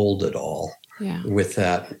to hold it all with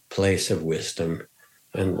that place of wisdom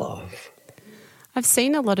and love. I've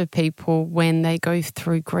seen a lot of people when they go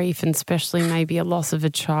through grief, and especially maybe a loss of a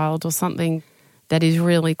child or something that is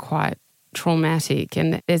really quite traumatic,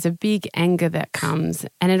 and there's a big anger that comes,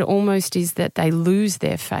 and it almost is that they lose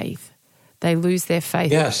their faith. They lose their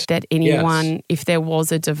faith that anyone, if there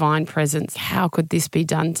was a divine presence, how could this be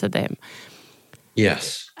done to them?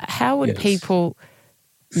 Yes. How would people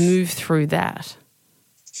move through that?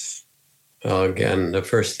 Well, again, the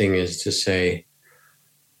first thing is to say,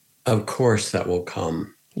 of course that will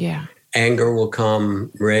come. Yeah. Anger will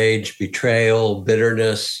come, rage, betrayal,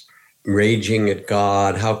 bitterness, raging at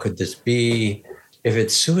God. How could this be? If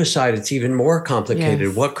it's suicide, it's even more complicated.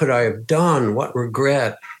 Yes. What could I have done? What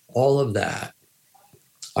regret? All of that.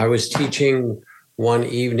 I was teaching one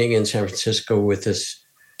evening in San Francisco with this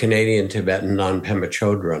Canadian Tibetan nun, Pema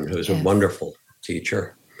Chodron, who's a wonderful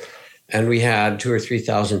teacher. And we had 2,000 or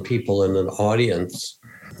 3,000 people in an audience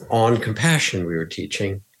on compassion we were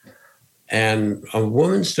teaching. And a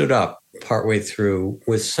woman stood up partway through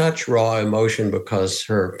with such raw emotion because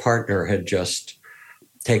her partner had just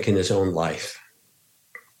taken his own life.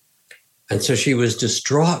 And so she was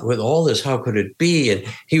distraught with all this. How could it be? And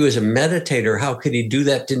he was a meditator. How could he do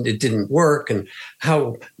that? It didn't work. And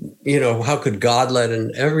how could God let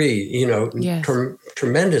in every,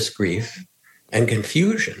 tremendous grief and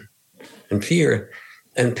confusion and fear?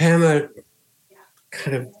 And Pema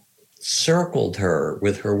kind of circled her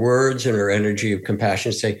with her words and her energy of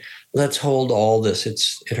compassion, say, let's hold all this.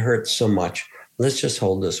 It hurts so much. Let's just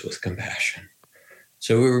hold this with compassion.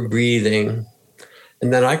 So we were breathing.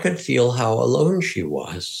 And then I could feel how alone she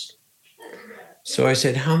was. So I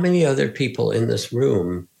said, how many other people in this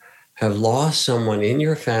room have lost someone in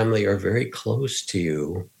your family or very close to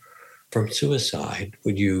you from suicide?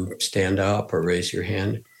 Would you stand up or raise your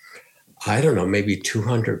hand? I don't know, maybe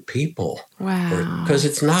 200 people. Wow. Because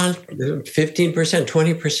it's not 15%,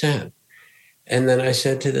 20%. And then I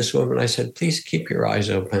said to this woman, I said, please keep your eyes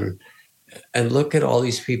open and look at all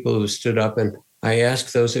these people who stood up. And I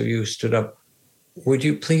asked those of you who stood up, would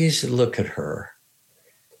you please look at her?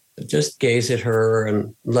 Just gaze at her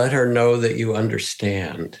and let her know that you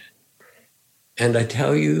understand. And I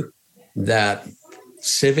tell you that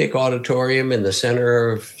civic auditorium in the center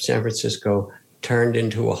of San Francisco turned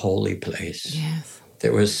into a holy place. Yes.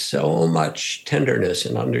 There was so much tenderness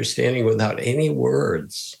and understanding without any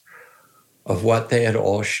words of what they had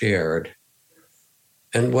all shared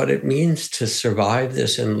and what it means to survive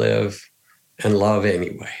this and live and love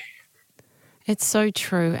anyway. It's so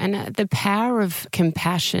true. And the power of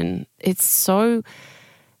compassion, it's so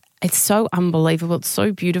unbelievable. It's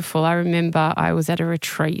so beautiful. I remember I was at a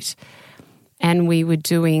retreat and we were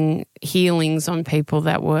doing healings on people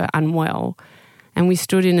that were unwell. And we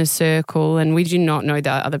stood in a circle and we did not know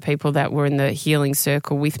the other people that were in the healing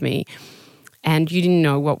circle with me. And you didn't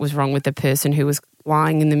know what was wrong with the person who was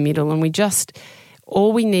lying in the middle. And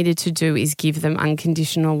all we needed to do is give them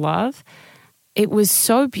unconditional love. It was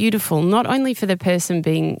so beautiful, not only for the person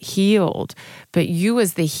being healed, but you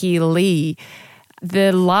as the healee.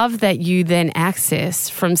 The love that you then access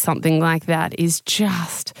from something like that is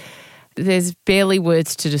just, there's barely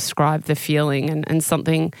words to describe the feeling and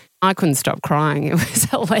something. I couldn't stop crying. It was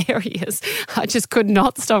hilarious. I just could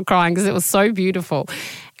not stop crying because it was so beautiful.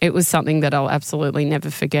 It was something that I'll absolutely never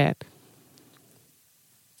forget.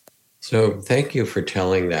 So thank you for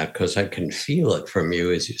telling that, because I can feel it from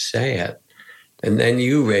you as you say it. And then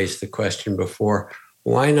you raised the question before,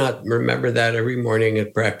 why not remember that every morning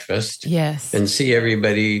at breakfast? Yes. And see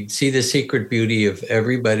the secret beauty of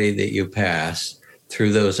everybody that you pass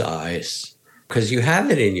through those eyes. Because you have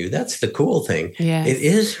it in you. That's the cool thing. Yes. It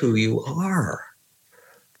is who you are.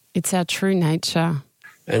 It's our true nature.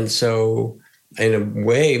 And so in a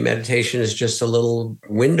way, meditation is just a little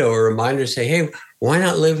window, a reminder to say, hey, why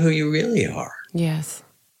not live who you really are? Yes.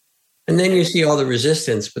 And then you see all the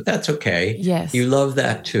resistance, but that's okay. Yes. You love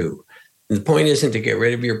that too. The point isn't to get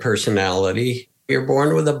rid of your personality. You're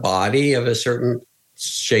born with a body of a certain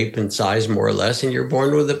shape and size, more or less, and you're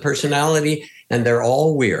born with a personality, and they're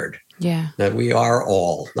all weird. Yeah. That we are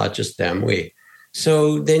all, not just them, we.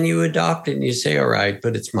 So then you adopt it and you say, all right,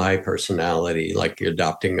 but it's my personality, like you're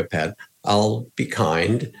adopting a pet. I'll be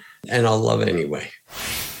kind, and I'll love anyway.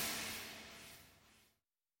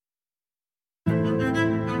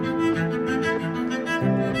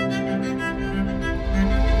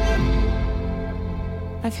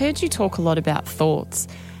 I've heard you talk a lot about thoughts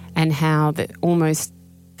and how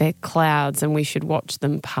they're clouds and we should watch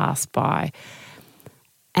them pass by.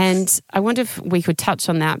 And I wonder if we could touch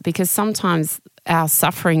on that, because sometimes our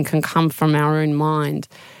suffering can come from our own mind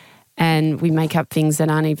and we make up things that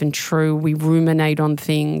aren't even true. We ruminate on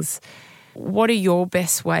things. What are your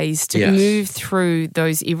best ways to move through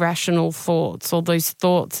those irrational thoughts, or those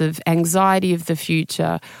thoughts of anxiety of the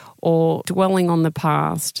future or dwelling on the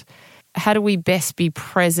past? How do we best be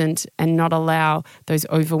present and not allow those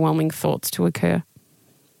overwhelming thoughts to occur?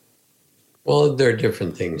 Well, there are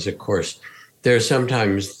different things, of course. There are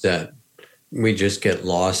sometimes that we just get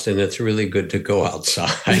lost, and it's really good to go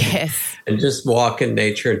outside and just walk in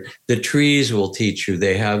nature. The trees will teach you.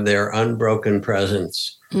 They have their unbroken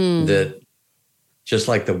presence that, just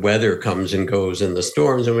like the weather comes and goes and the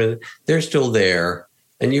storms, they're still there.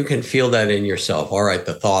 And you can feel that in yourself. All right,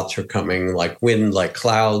 the thoughts are coming like wind, like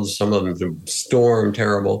clouds. Some of them storm,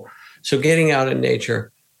 terrible. So getting out in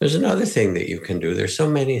nature, there's another thing that you can do. There's so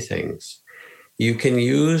many things. You can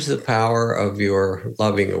use the power of your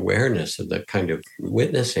loving awareness, of the kind of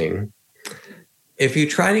witnessing. If you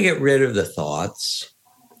try to get rid of the thoughts,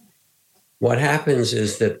 what happens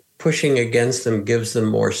is that pushing against them gives them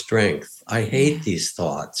more strength. I hate these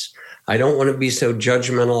thoughts. I don't want to be so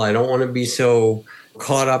judgmental. I don't want to be so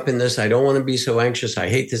caught up in this. I don't want to be so anxious. I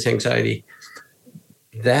hate this anxiety.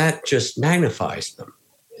 That just magnifies them.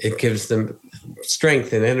 It gives them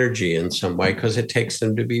strength and energy in some way because it takes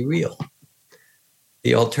them to be real.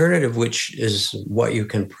 The alternative, which is what you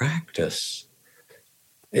can practice,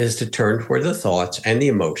 is to turn toward the thoughts and the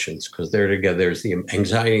emotions, because they're together. There's the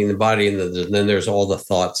anxiety in the body, and then there's all the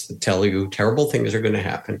thoughts that tell you terrible things are going to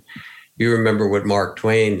happen. You remember what Mark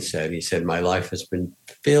Twain said. He said, "My life has been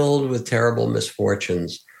filled with terrible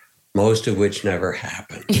misfortunes, most of which never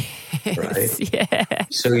happened." Yes, right? Yeah.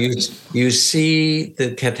 So you see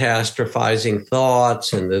the catastrophizing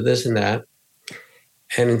thoughts and the this and that,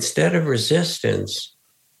 and instead of resistance,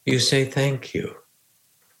 you say thank you.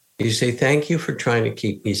 You say, "Thank you for trying to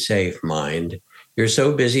keep me safe, mind. You're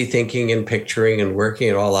so busy thinking and picturing and working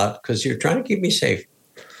it all out because you're trying to keep me safe.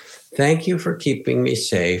 Thank you for keeping me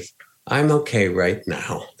safe. I'm okay right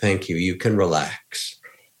now. Thank you. You can relax."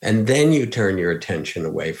 And then you turn your attention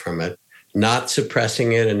away from it, not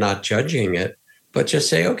suppressing it and not judging it, but just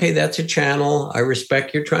say, "Okay, that's a channel. I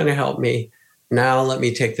respect you're trying to help me. Now let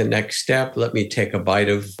me take the next step. Let me take a bite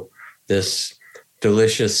of this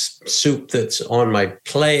delicious soup that's on my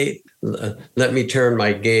plate. Let me turn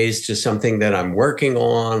my gaze to something that I'm working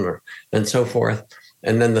on," and so forth.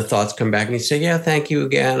 And then the thoughts come back and you say, "Yeah, thank you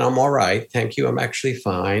again. I'm all right. Thank you. I'm actually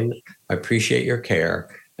fine. I appreciate your care."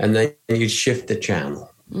 And then you shift the channel.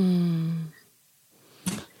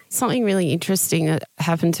 Something really interesting that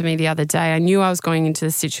happened to me the other day. I knew I was going into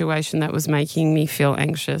a situation that was making me feel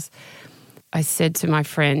anxious. I said to my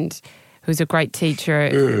friend, who's a great teacher,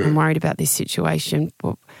 "I'm worried about this situation.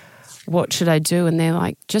 What should I do?" And they're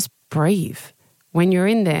like, "Just breathe. When you're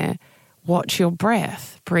in there, watch your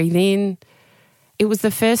breath. Breathe in." It was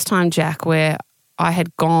the first time, Jack, where I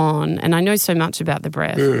had gone, and I know so much about the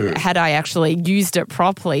breath, had I actually used it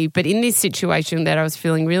properly. But in this situation that I was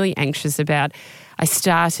feeling really anxious about, I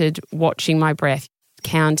started watching my breath,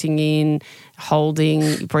 counting in,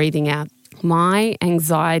 holding, breathing out. My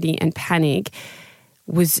anxiety and panic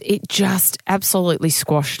it just absolutely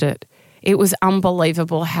squashed it. It was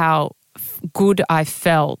unbelievable how good I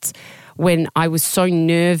felt when I was so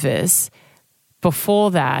nervous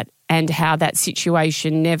before that, and how that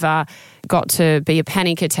situation never got to be a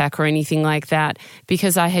panic attack or anything like that,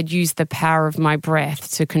 because I had used the power of my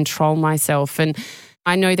breath to control myself. And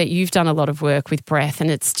I know that you've done a lot of work with breath, and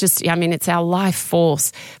it's just, it's our life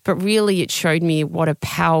force, but really it showed me what a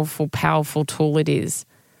powerful, powerful tool it is.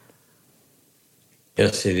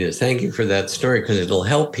 Yes, it is. Thank you for that story, because it'll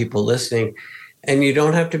help people listening. And you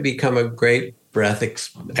don't have to become a great breath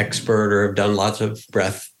expert or have done lots of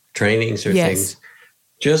breath trainings or things.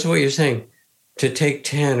 Just what you're saying, to take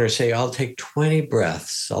 10 or say, "I'll take 20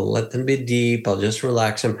 breaths. I'll let them be deep. I'll just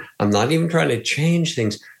relax them. I'm not even trying to change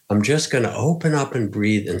things. I'm just going to open up and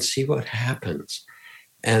breathe and see what happens."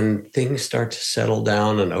 And things start to settle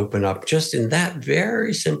down and open up just in that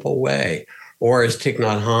very simple way. Or as Thich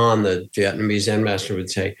Nhat Hanh, the Vietnamese Zen master,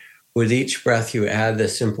 would say, with each breath you add the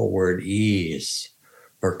simple word ease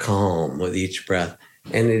or calm with each breath.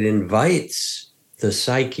 And it invites the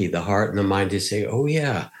psyche, the heart and the mind to say, "Oh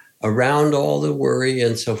yeah, around all the worry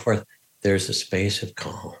and so forth, there's a space of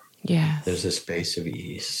calm." Yes. There's a space of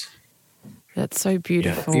ease. That's so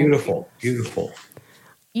beautiful. Yeah, beautiful, beautiful.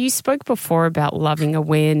 You spoke before about loving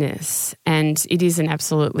awareness, and it is an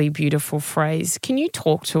absolutely beautiful phrase. Can you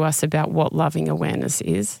talk to us about what loving awareness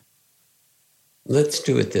is? Let's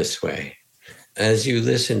do it this way. As you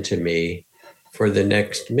listen to me for the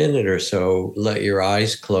next minute or so, let your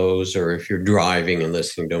eyes close, or if you're driving and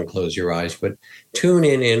listening, don't close your eyes, but tune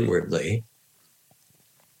in inwardly.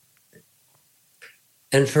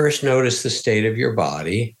 And first notice the state of your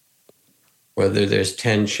body, whether there's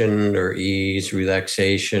tension or ease,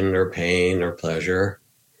 relaxation or pain or pleasure.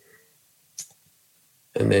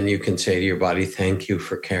 And then you can say to your body, thank you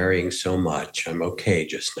for carrying so much. I'm okay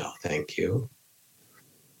just now. Thank you.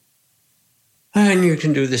 And you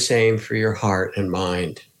can do the same for your heart and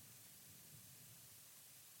mind.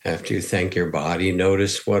 After you thank your body,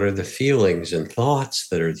 notice what are the feelings and thoughts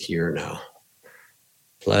that are here now.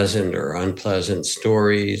 Pleasant or unpleasant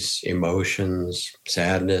stories, emotions,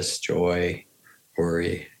 sadness, joy,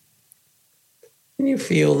 worry. And you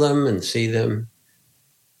feel them and see them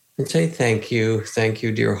and say, thank you,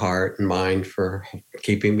 dear heart and mind, for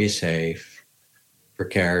keeping me safe, for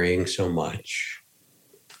carrying so much.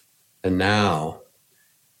 And now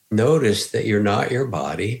notice that you're not your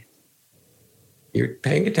body. You're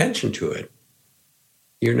paying attention to it.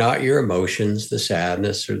 You're not your emotions, the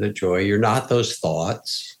sadness or the joy. You're not those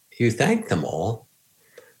thoughts. You thank them all.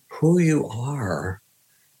 Who you are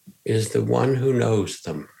is the one who knows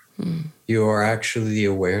them. You are actually the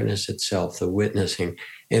awareness itself, the witnessing.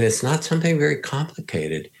 And it's not something very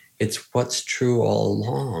complicated. It's what's true all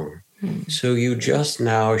along. So you just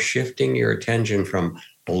now shifting your attention from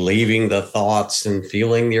believing the thoughts and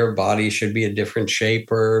feeling your body should be a different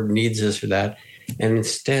shape or needs this or that, and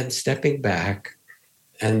instead stepping back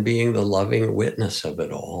and being the loving witness of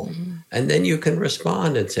it all. And then you can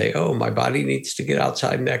respond and say, oh, my body needs to get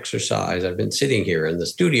outside and exercise. I've been sitting here in the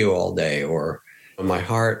studio all day. Or my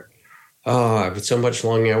heart, oh, I've so much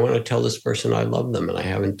longing. I want to tell this person I love them and I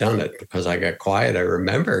haven't done it because I got quiet. I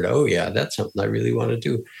remembered, oh yeah, that's something I really want to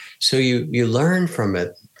do. So you learn from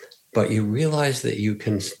it, but you realize that you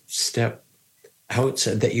can step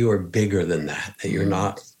outside, that you are bigger than that you're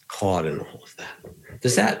not caught in all of that.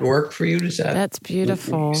 Does that work for you? That's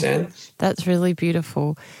beautiful. Make sense? That's really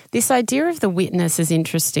beautiful. This idea of the witness is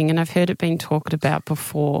interesting, and I've heard it being talked about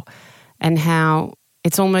before, and how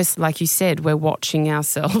it's almost like you said, we're watching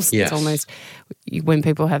ourselves. Yes. It's almost when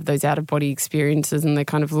people have those out-of-body experiences and they're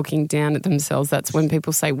kind of looking down at themselves, that's when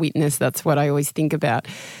people say witness. That's what I always think about.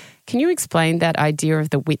 Can you explain that idea of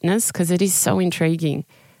the witness? Because it is so intriguing.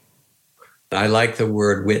 I like the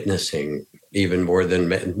word witnessing even more than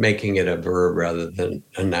making it a verb rather than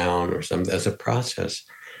a noun or something, as a process,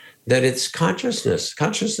 that it's consciousness.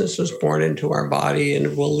 Consciousness was born into our body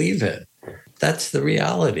and we'll leave it. That's the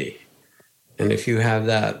reality. And if you have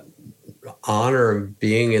that honor of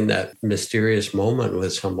being in that mysterious moment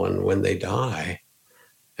with someone when they die,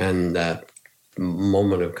 and that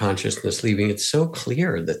moment of consciousness leaving, it's so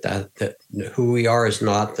clear that who we are is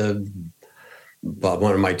not but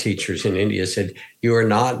one of my teachers in India said, you are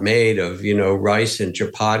not made of, rice and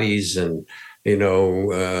chapatis and,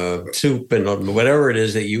 soup and whatever it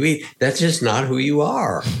is that you eat. That's just not who you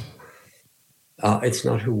are. It's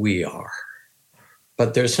not who we are.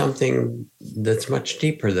 But there's something that's much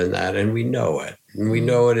deeper than that, and we know it. And we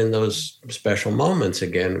know it in those special moments.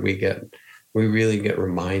 Again, we really get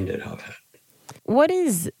reminded of it. What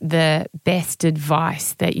is the best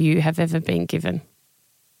advice that you have ever been given?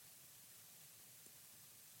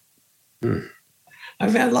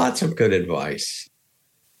 I've had lots of good advice.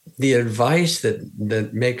 The advice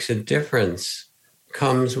that makes a difference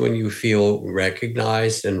comes when you feel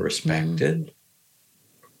recognized and respected,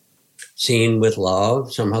 seen with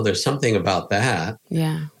love. Somehow there's something about that.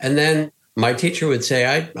 Yeah. And then my teacher would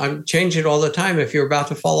say, I change it all the time. If you're about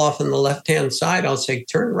to fall off on the left-hand side, I'll say,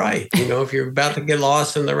 turn right. If you're about to get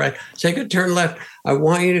lost in the right, say, good, turn left. I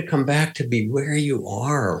want you to come back to be where you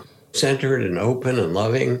are, centered and open and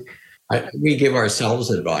loving. We give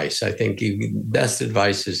ourselves advice. I think best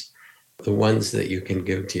advice is the ones that you can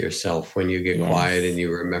give to yourself when you get quiet and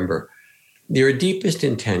you remember your deepest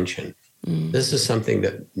intention. This is something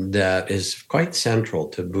that is quite central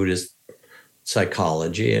to Buddhist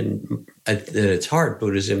psychology. And at its heart,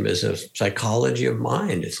 Buddhism is a psychology of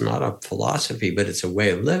mind. It's not a philosophy, but it's a way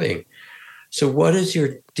of living. So what is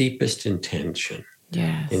your deepest intention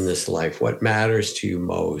in this life? What matters to you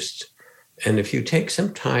most? And if you take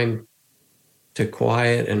some time to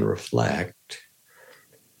quiet and reflect,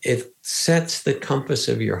 it sets the compass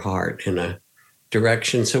of your heart in a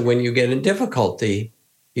direction. So when you get in difficulty,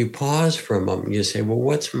 you pause for a moment. You say, well,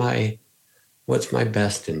 what's my what's my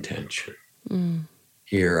best intention?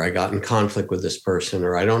 Here, I got in conflict with this person,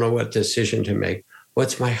 or I don't know what decision to make.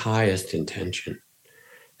 What's my highest intention?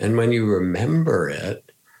 And when you remember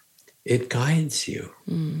it, it guides you.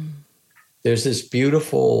 There's this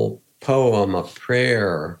beautiful poem, a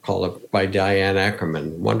prayer by Diane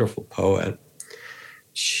Ackerman, wonderful poet.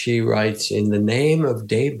 She writes, in the name of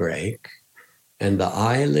daybreak and the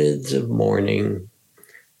eyelids of morning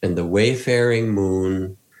and the wayfaring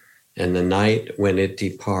moon and the night when it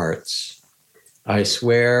departs, I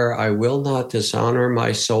swear I will not dishonor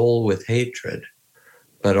my soul with hatred,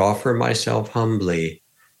 but offer myself humbly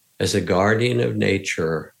as a guardian of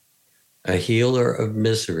nature, a healer of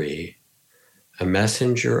misery, a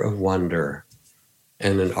messenger of wonder,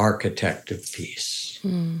 and an architect of peace.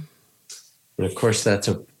 And of course, that's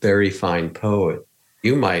a very fine poet.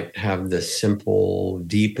 You might have the simple,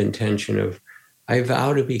 deep intention of, I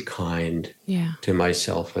vow to be kind to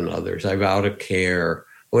myself and others. I vow to care,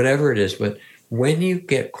 whatever it is. But when you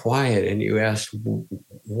get quiet and you ask,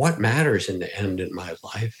 what matters in the end in my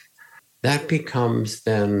life? That becomes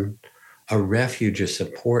then a refuge, a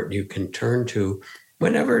support you can turn to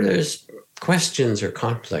whenever there's questions or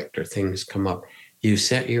conflict or things come up. You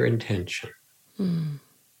set your intention.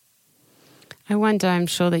 I wonder, I'm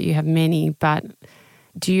sure that you have many, but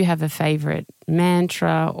do you have a favorite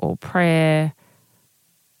mantra or prayer?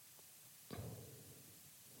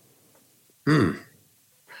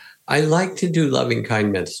 I like to do loving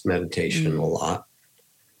kindness meditation a lot.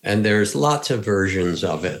 And there's lots of versions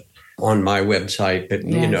of it on my website, but,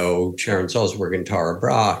 Sharon Salzberg and Tara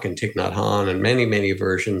Brach and Thich Nhat Hanh and many, many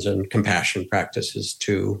versions, and compassion practices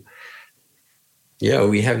too. Yeah,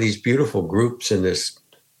 we have these beautiful groups in this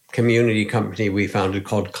community company we founded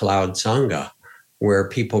called Cloud Sangha, where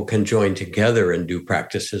people can join together and do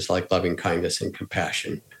practices like loving kindness and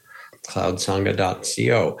compassion.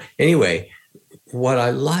 cloudsangha.co. Anyway, what I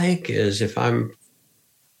like is if I'm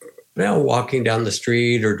walking down the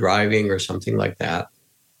street or driving or something like that,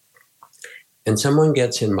 and someone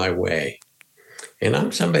gets in my way, and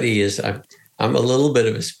I'm a little bit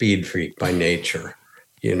of a speed freak by nature.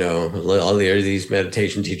 All these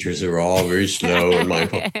meditation teachers are all very slow and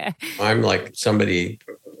mindful. I'm like somebody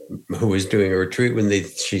who was doing a retreat when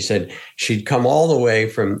she said she'd come all the way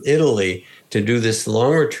from Italy to do this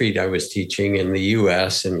long retreat I was teaching in the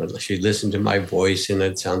U.S., and she listened to my voice, and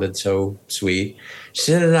it sounded so sweet. She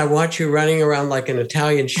said, and I watch you running around like an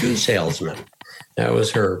Italian shoe salesman. That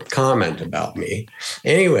was her comment about me.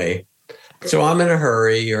 Anyway, so I'm in a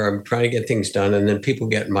hurry, or I'm trying to get things done, and then people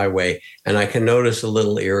get in my way, and I can notice a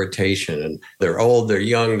little irritation. And they're old, they're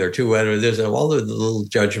young, they're too wet, or there's all the little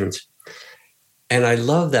judgments. And I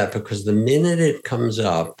love that because the minute it comes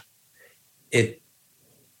up, it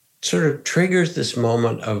sort of triggers this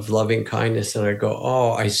moment of loving kindness. And I go,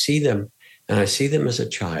 oh, I see them, and I see them as a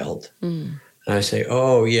child. And I say,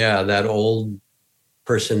 oh, yeah, that old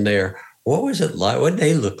person there. What was it like? What did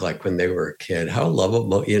they look like when they were a kid? How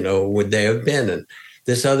lovable, would they have been? And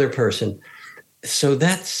this other person. So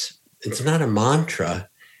it's not a mantra,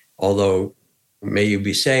 although may you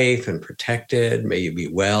be safe and protected. May you be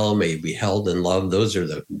well. May you be held in love. Those are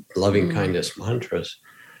the loving kindness mantras.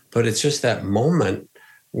 But it's just that moment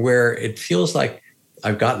where it feels like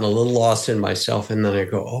I've gotten a little lost in myself. And then I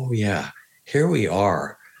go, oh, yeah, here we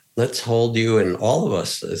are. Let's hold you and all of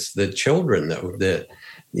us as the children,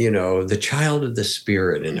 the child of the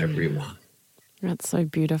spirit in everyone. That's so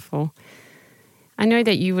beautiful. I know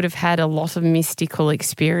that you would have had a lot of mystical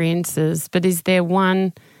experiences, but is there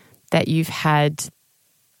one that you've had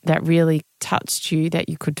that really touched you that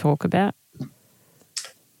you could talk about?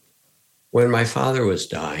 When my father was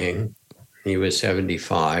dying, he was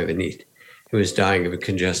 75, and he was dying of a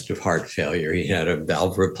congestive heart failure. He had a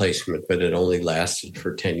valve replacement, but it only lasted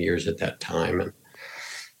for 10 years at that time. And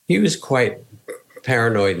he was quite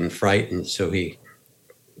paranoid and frightened, so he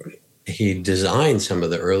designed some of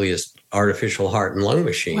the earliest artificial heart and lung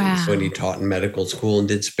machines when he taught in medical school and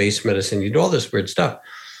did space medicine. He did all this weird stuff.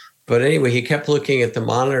 But anyway, he kept looking at the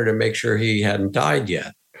monitor to make sure he hadn't died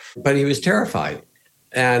yet. But he was terrified.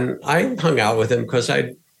 And I hung out with him because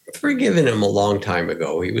I'd forgiven him a long time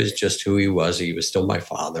ago. He was just who he was. He was still my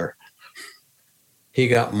father. He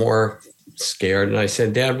got more scared. And I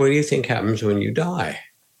said, Dad, what do you think happens when you die?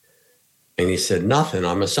 And he said, nothing.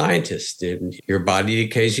 I'm a scientist. Your body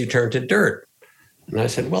decays, you turn to dirt. And I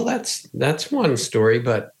said, well, that's one story.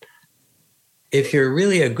 But if you're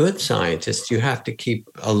really a good scientist, you have to keep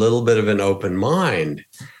a little bit of an open mind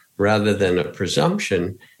rather than a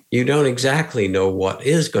presumption. You don't exactly know what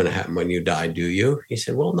is going to happen when you die, do you? He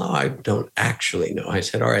said, well, no, I don't actually know. I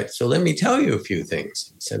said, all right, so let me tell you a few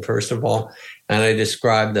things. He said, first of all, and I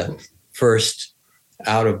described the first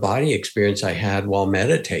out-of-body experience I had while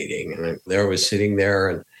meditating. And I was sitting there,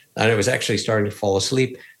 and I was actually starting to fall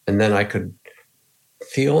asleep. And then I could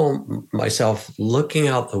feel myself looking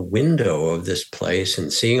out the window of this place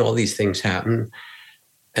and seeing all these things happen.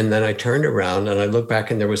 And then I turned around and I looked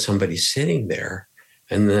back, and there was somebody sitting there.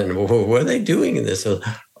 And then, well, what are they doing in this?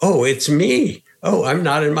 Oh, it's me. Oh, I'm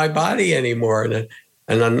not in my body anymore. And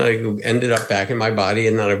then I ended up back in my body.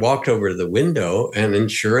 And then I walked over to the window, and then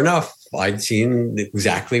sure enough, I'd seen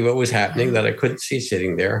exactly what was happening that I couldn't see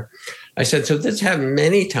sitting there. I said, so this happened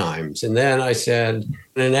many times. And then I said,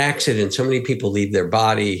 in an accident, so many people leave their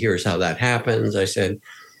body. Here's how that happens. I said,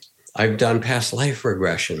 I've done past life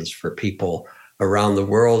regressions for people around the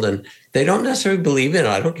world, and they don't necessarily believe in it.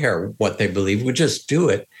 I don't care what they believe. We just do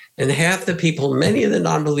it. And half the people, many of the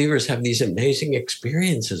non-believers, have these amazing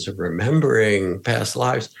experiences of remembering past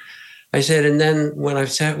lives. I said, and then when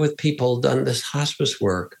I've sat with people, done this hospice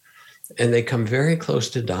work, and they come very close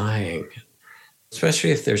to dying,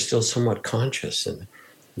 especially if they're still somewhat conscious, and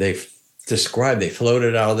they've described they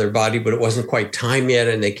floated out of their body, but it wasn't quite time yet,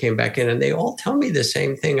 and they came back in, and they all tell me the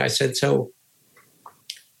same thing. I said, so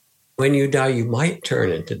when you die, you might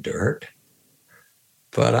turn into dirt,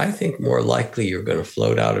 but I think more likely you're going to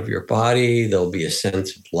float out of your body. There'll be a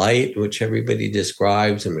sense of light, which everybody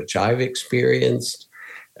describes and which I've experienced.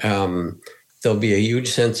 There'll be a huge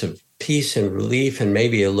sense of peace and relief, and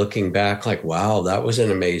maybe a looking back like, wow, that was an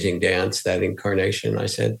amazing dance, that incarnation. I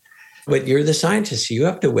said, but you're the scientist. You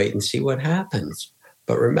have to wait and see what happens.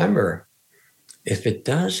 But remember, if it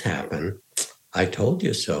does happen, I told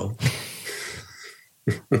you so.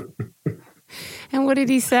 And what did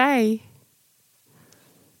he say?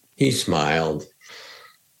 He smiled.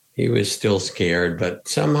 He was still scared, but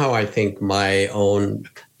somehow I think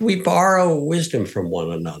we borrow wisdom from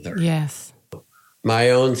one another. Yes.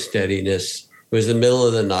 My own steadiness. It was the middle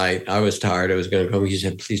of the night. I was tired. I was going to go. He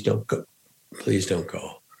said, please don't go. Please don't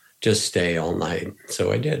go. Just stay all night.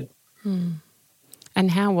 So I did.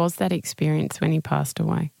 And how was that experience when he passed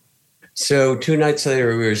away? So 2 nights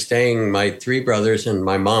later, we were staying, my 3 brothers and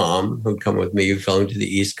my mom, who'd come with me, who'd flown to the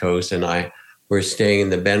East Coast, and I were staying in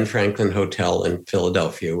the Ben Franklin Hotel in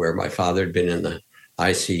Philadelphia, where my father had been in the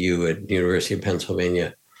ICU at University of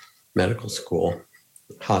Pennsylvania Medical School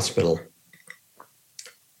Hospital.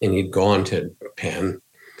 And he'd gone to Penn.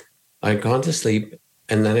 I'd gone to sleep,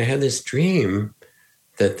 and then I had this dream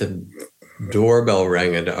that the doorbell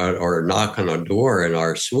rang or knock on a door in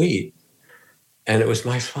our suite. And it was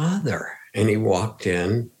my father. And he walked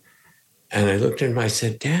in, and I looked at him. I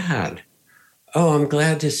said, Dad, oh, I'm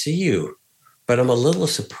glad to see you, but I'm a little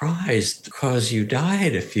surprised because you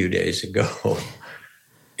died a few days ago.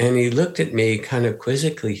 And he looked at me kind of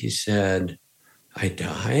quizzically. He said, I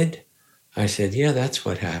died? I said, yeah, that's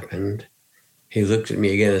what happened. He looked at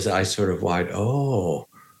me again, his eyes sort of wide. Oh,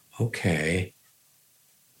 okay.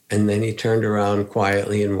 And then he turned around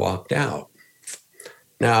quietly and walked out.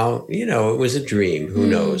 Now, it was a dream. Who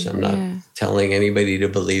knows? I'm not telling anybody to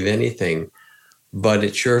believe anything, but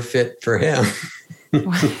it sure fit for him.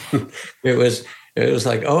 It was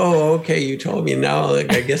like, oh, okay, you told me now.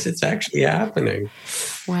 I guess it's actually happening.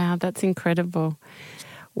 Wow, that's incredible.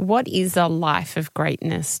 What is a life of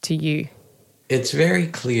greatness to you? It's very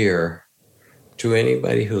clear to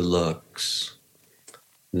anybody who looks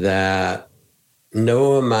that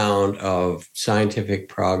no amount of scientific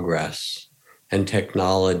progress and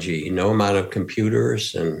technology, no amount of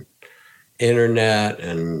computers and internet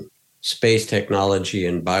and space technology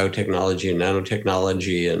and biotechnology and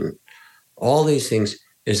nanotechnology and all these things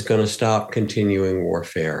is going to stop continuing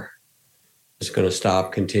warfare. It's going to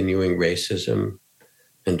stop continuing racism,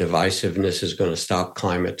 and divisiveness is going to stop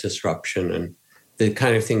climate disruption and the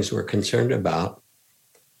kind of things we're concerned about,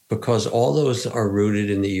 because all those are rooted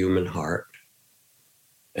in the human heart.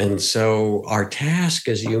 And so our task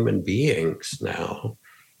as human beings now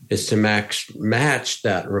is to match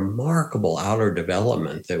that remarkable outer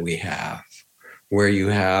development that we have, where you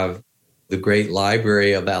have the great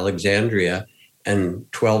library of Alexandria and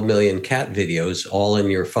 12 million cat videos all in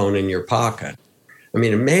your phone in your pocket. I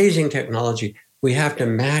mean, amazing technology. We have to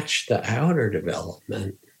match the outer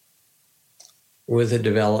development with the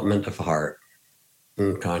development of heart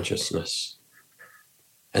and consciousness.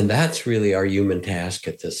 And that's really our human task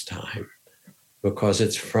at this time, because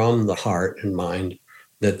it's from the heart and mind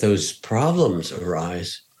that those problems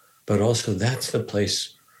arise, but also that's the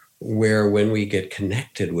place where, when we get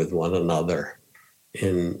connected with one another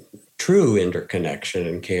in true interconnection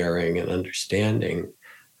and caring and understanding,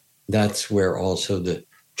 that's where also the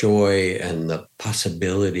joy and the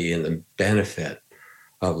possibility and the benefit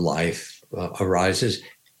of life arises.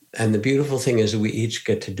 And the beautiful thing is we each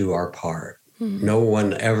get to do our part. No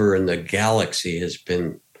one ever in the galaxy has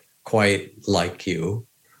been quite like you.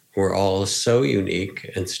 We're all so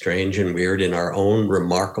unique and strange and weird in our own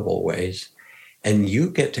remarkable ways. And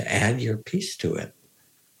you get to add your piece to it.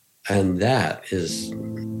 And that is,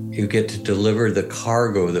 you get to deliver the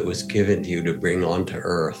cargo that was given to you to bring onto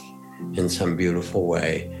Earth in some beautiful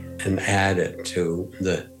way and add it to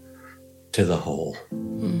the whole.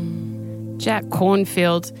 Jack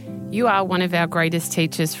Cornfield, you are one of our greatest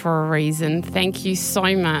teachers for a reason. Thank you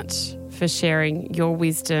so much for sharing your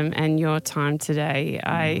wisdom and your time today.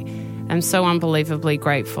 I am so unbelievably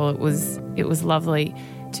grateful. It was lovely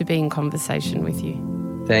to be in conversation with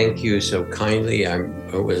you. Thank you so kindly.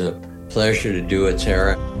 It was a pleasure to do it,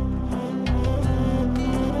 Sarah.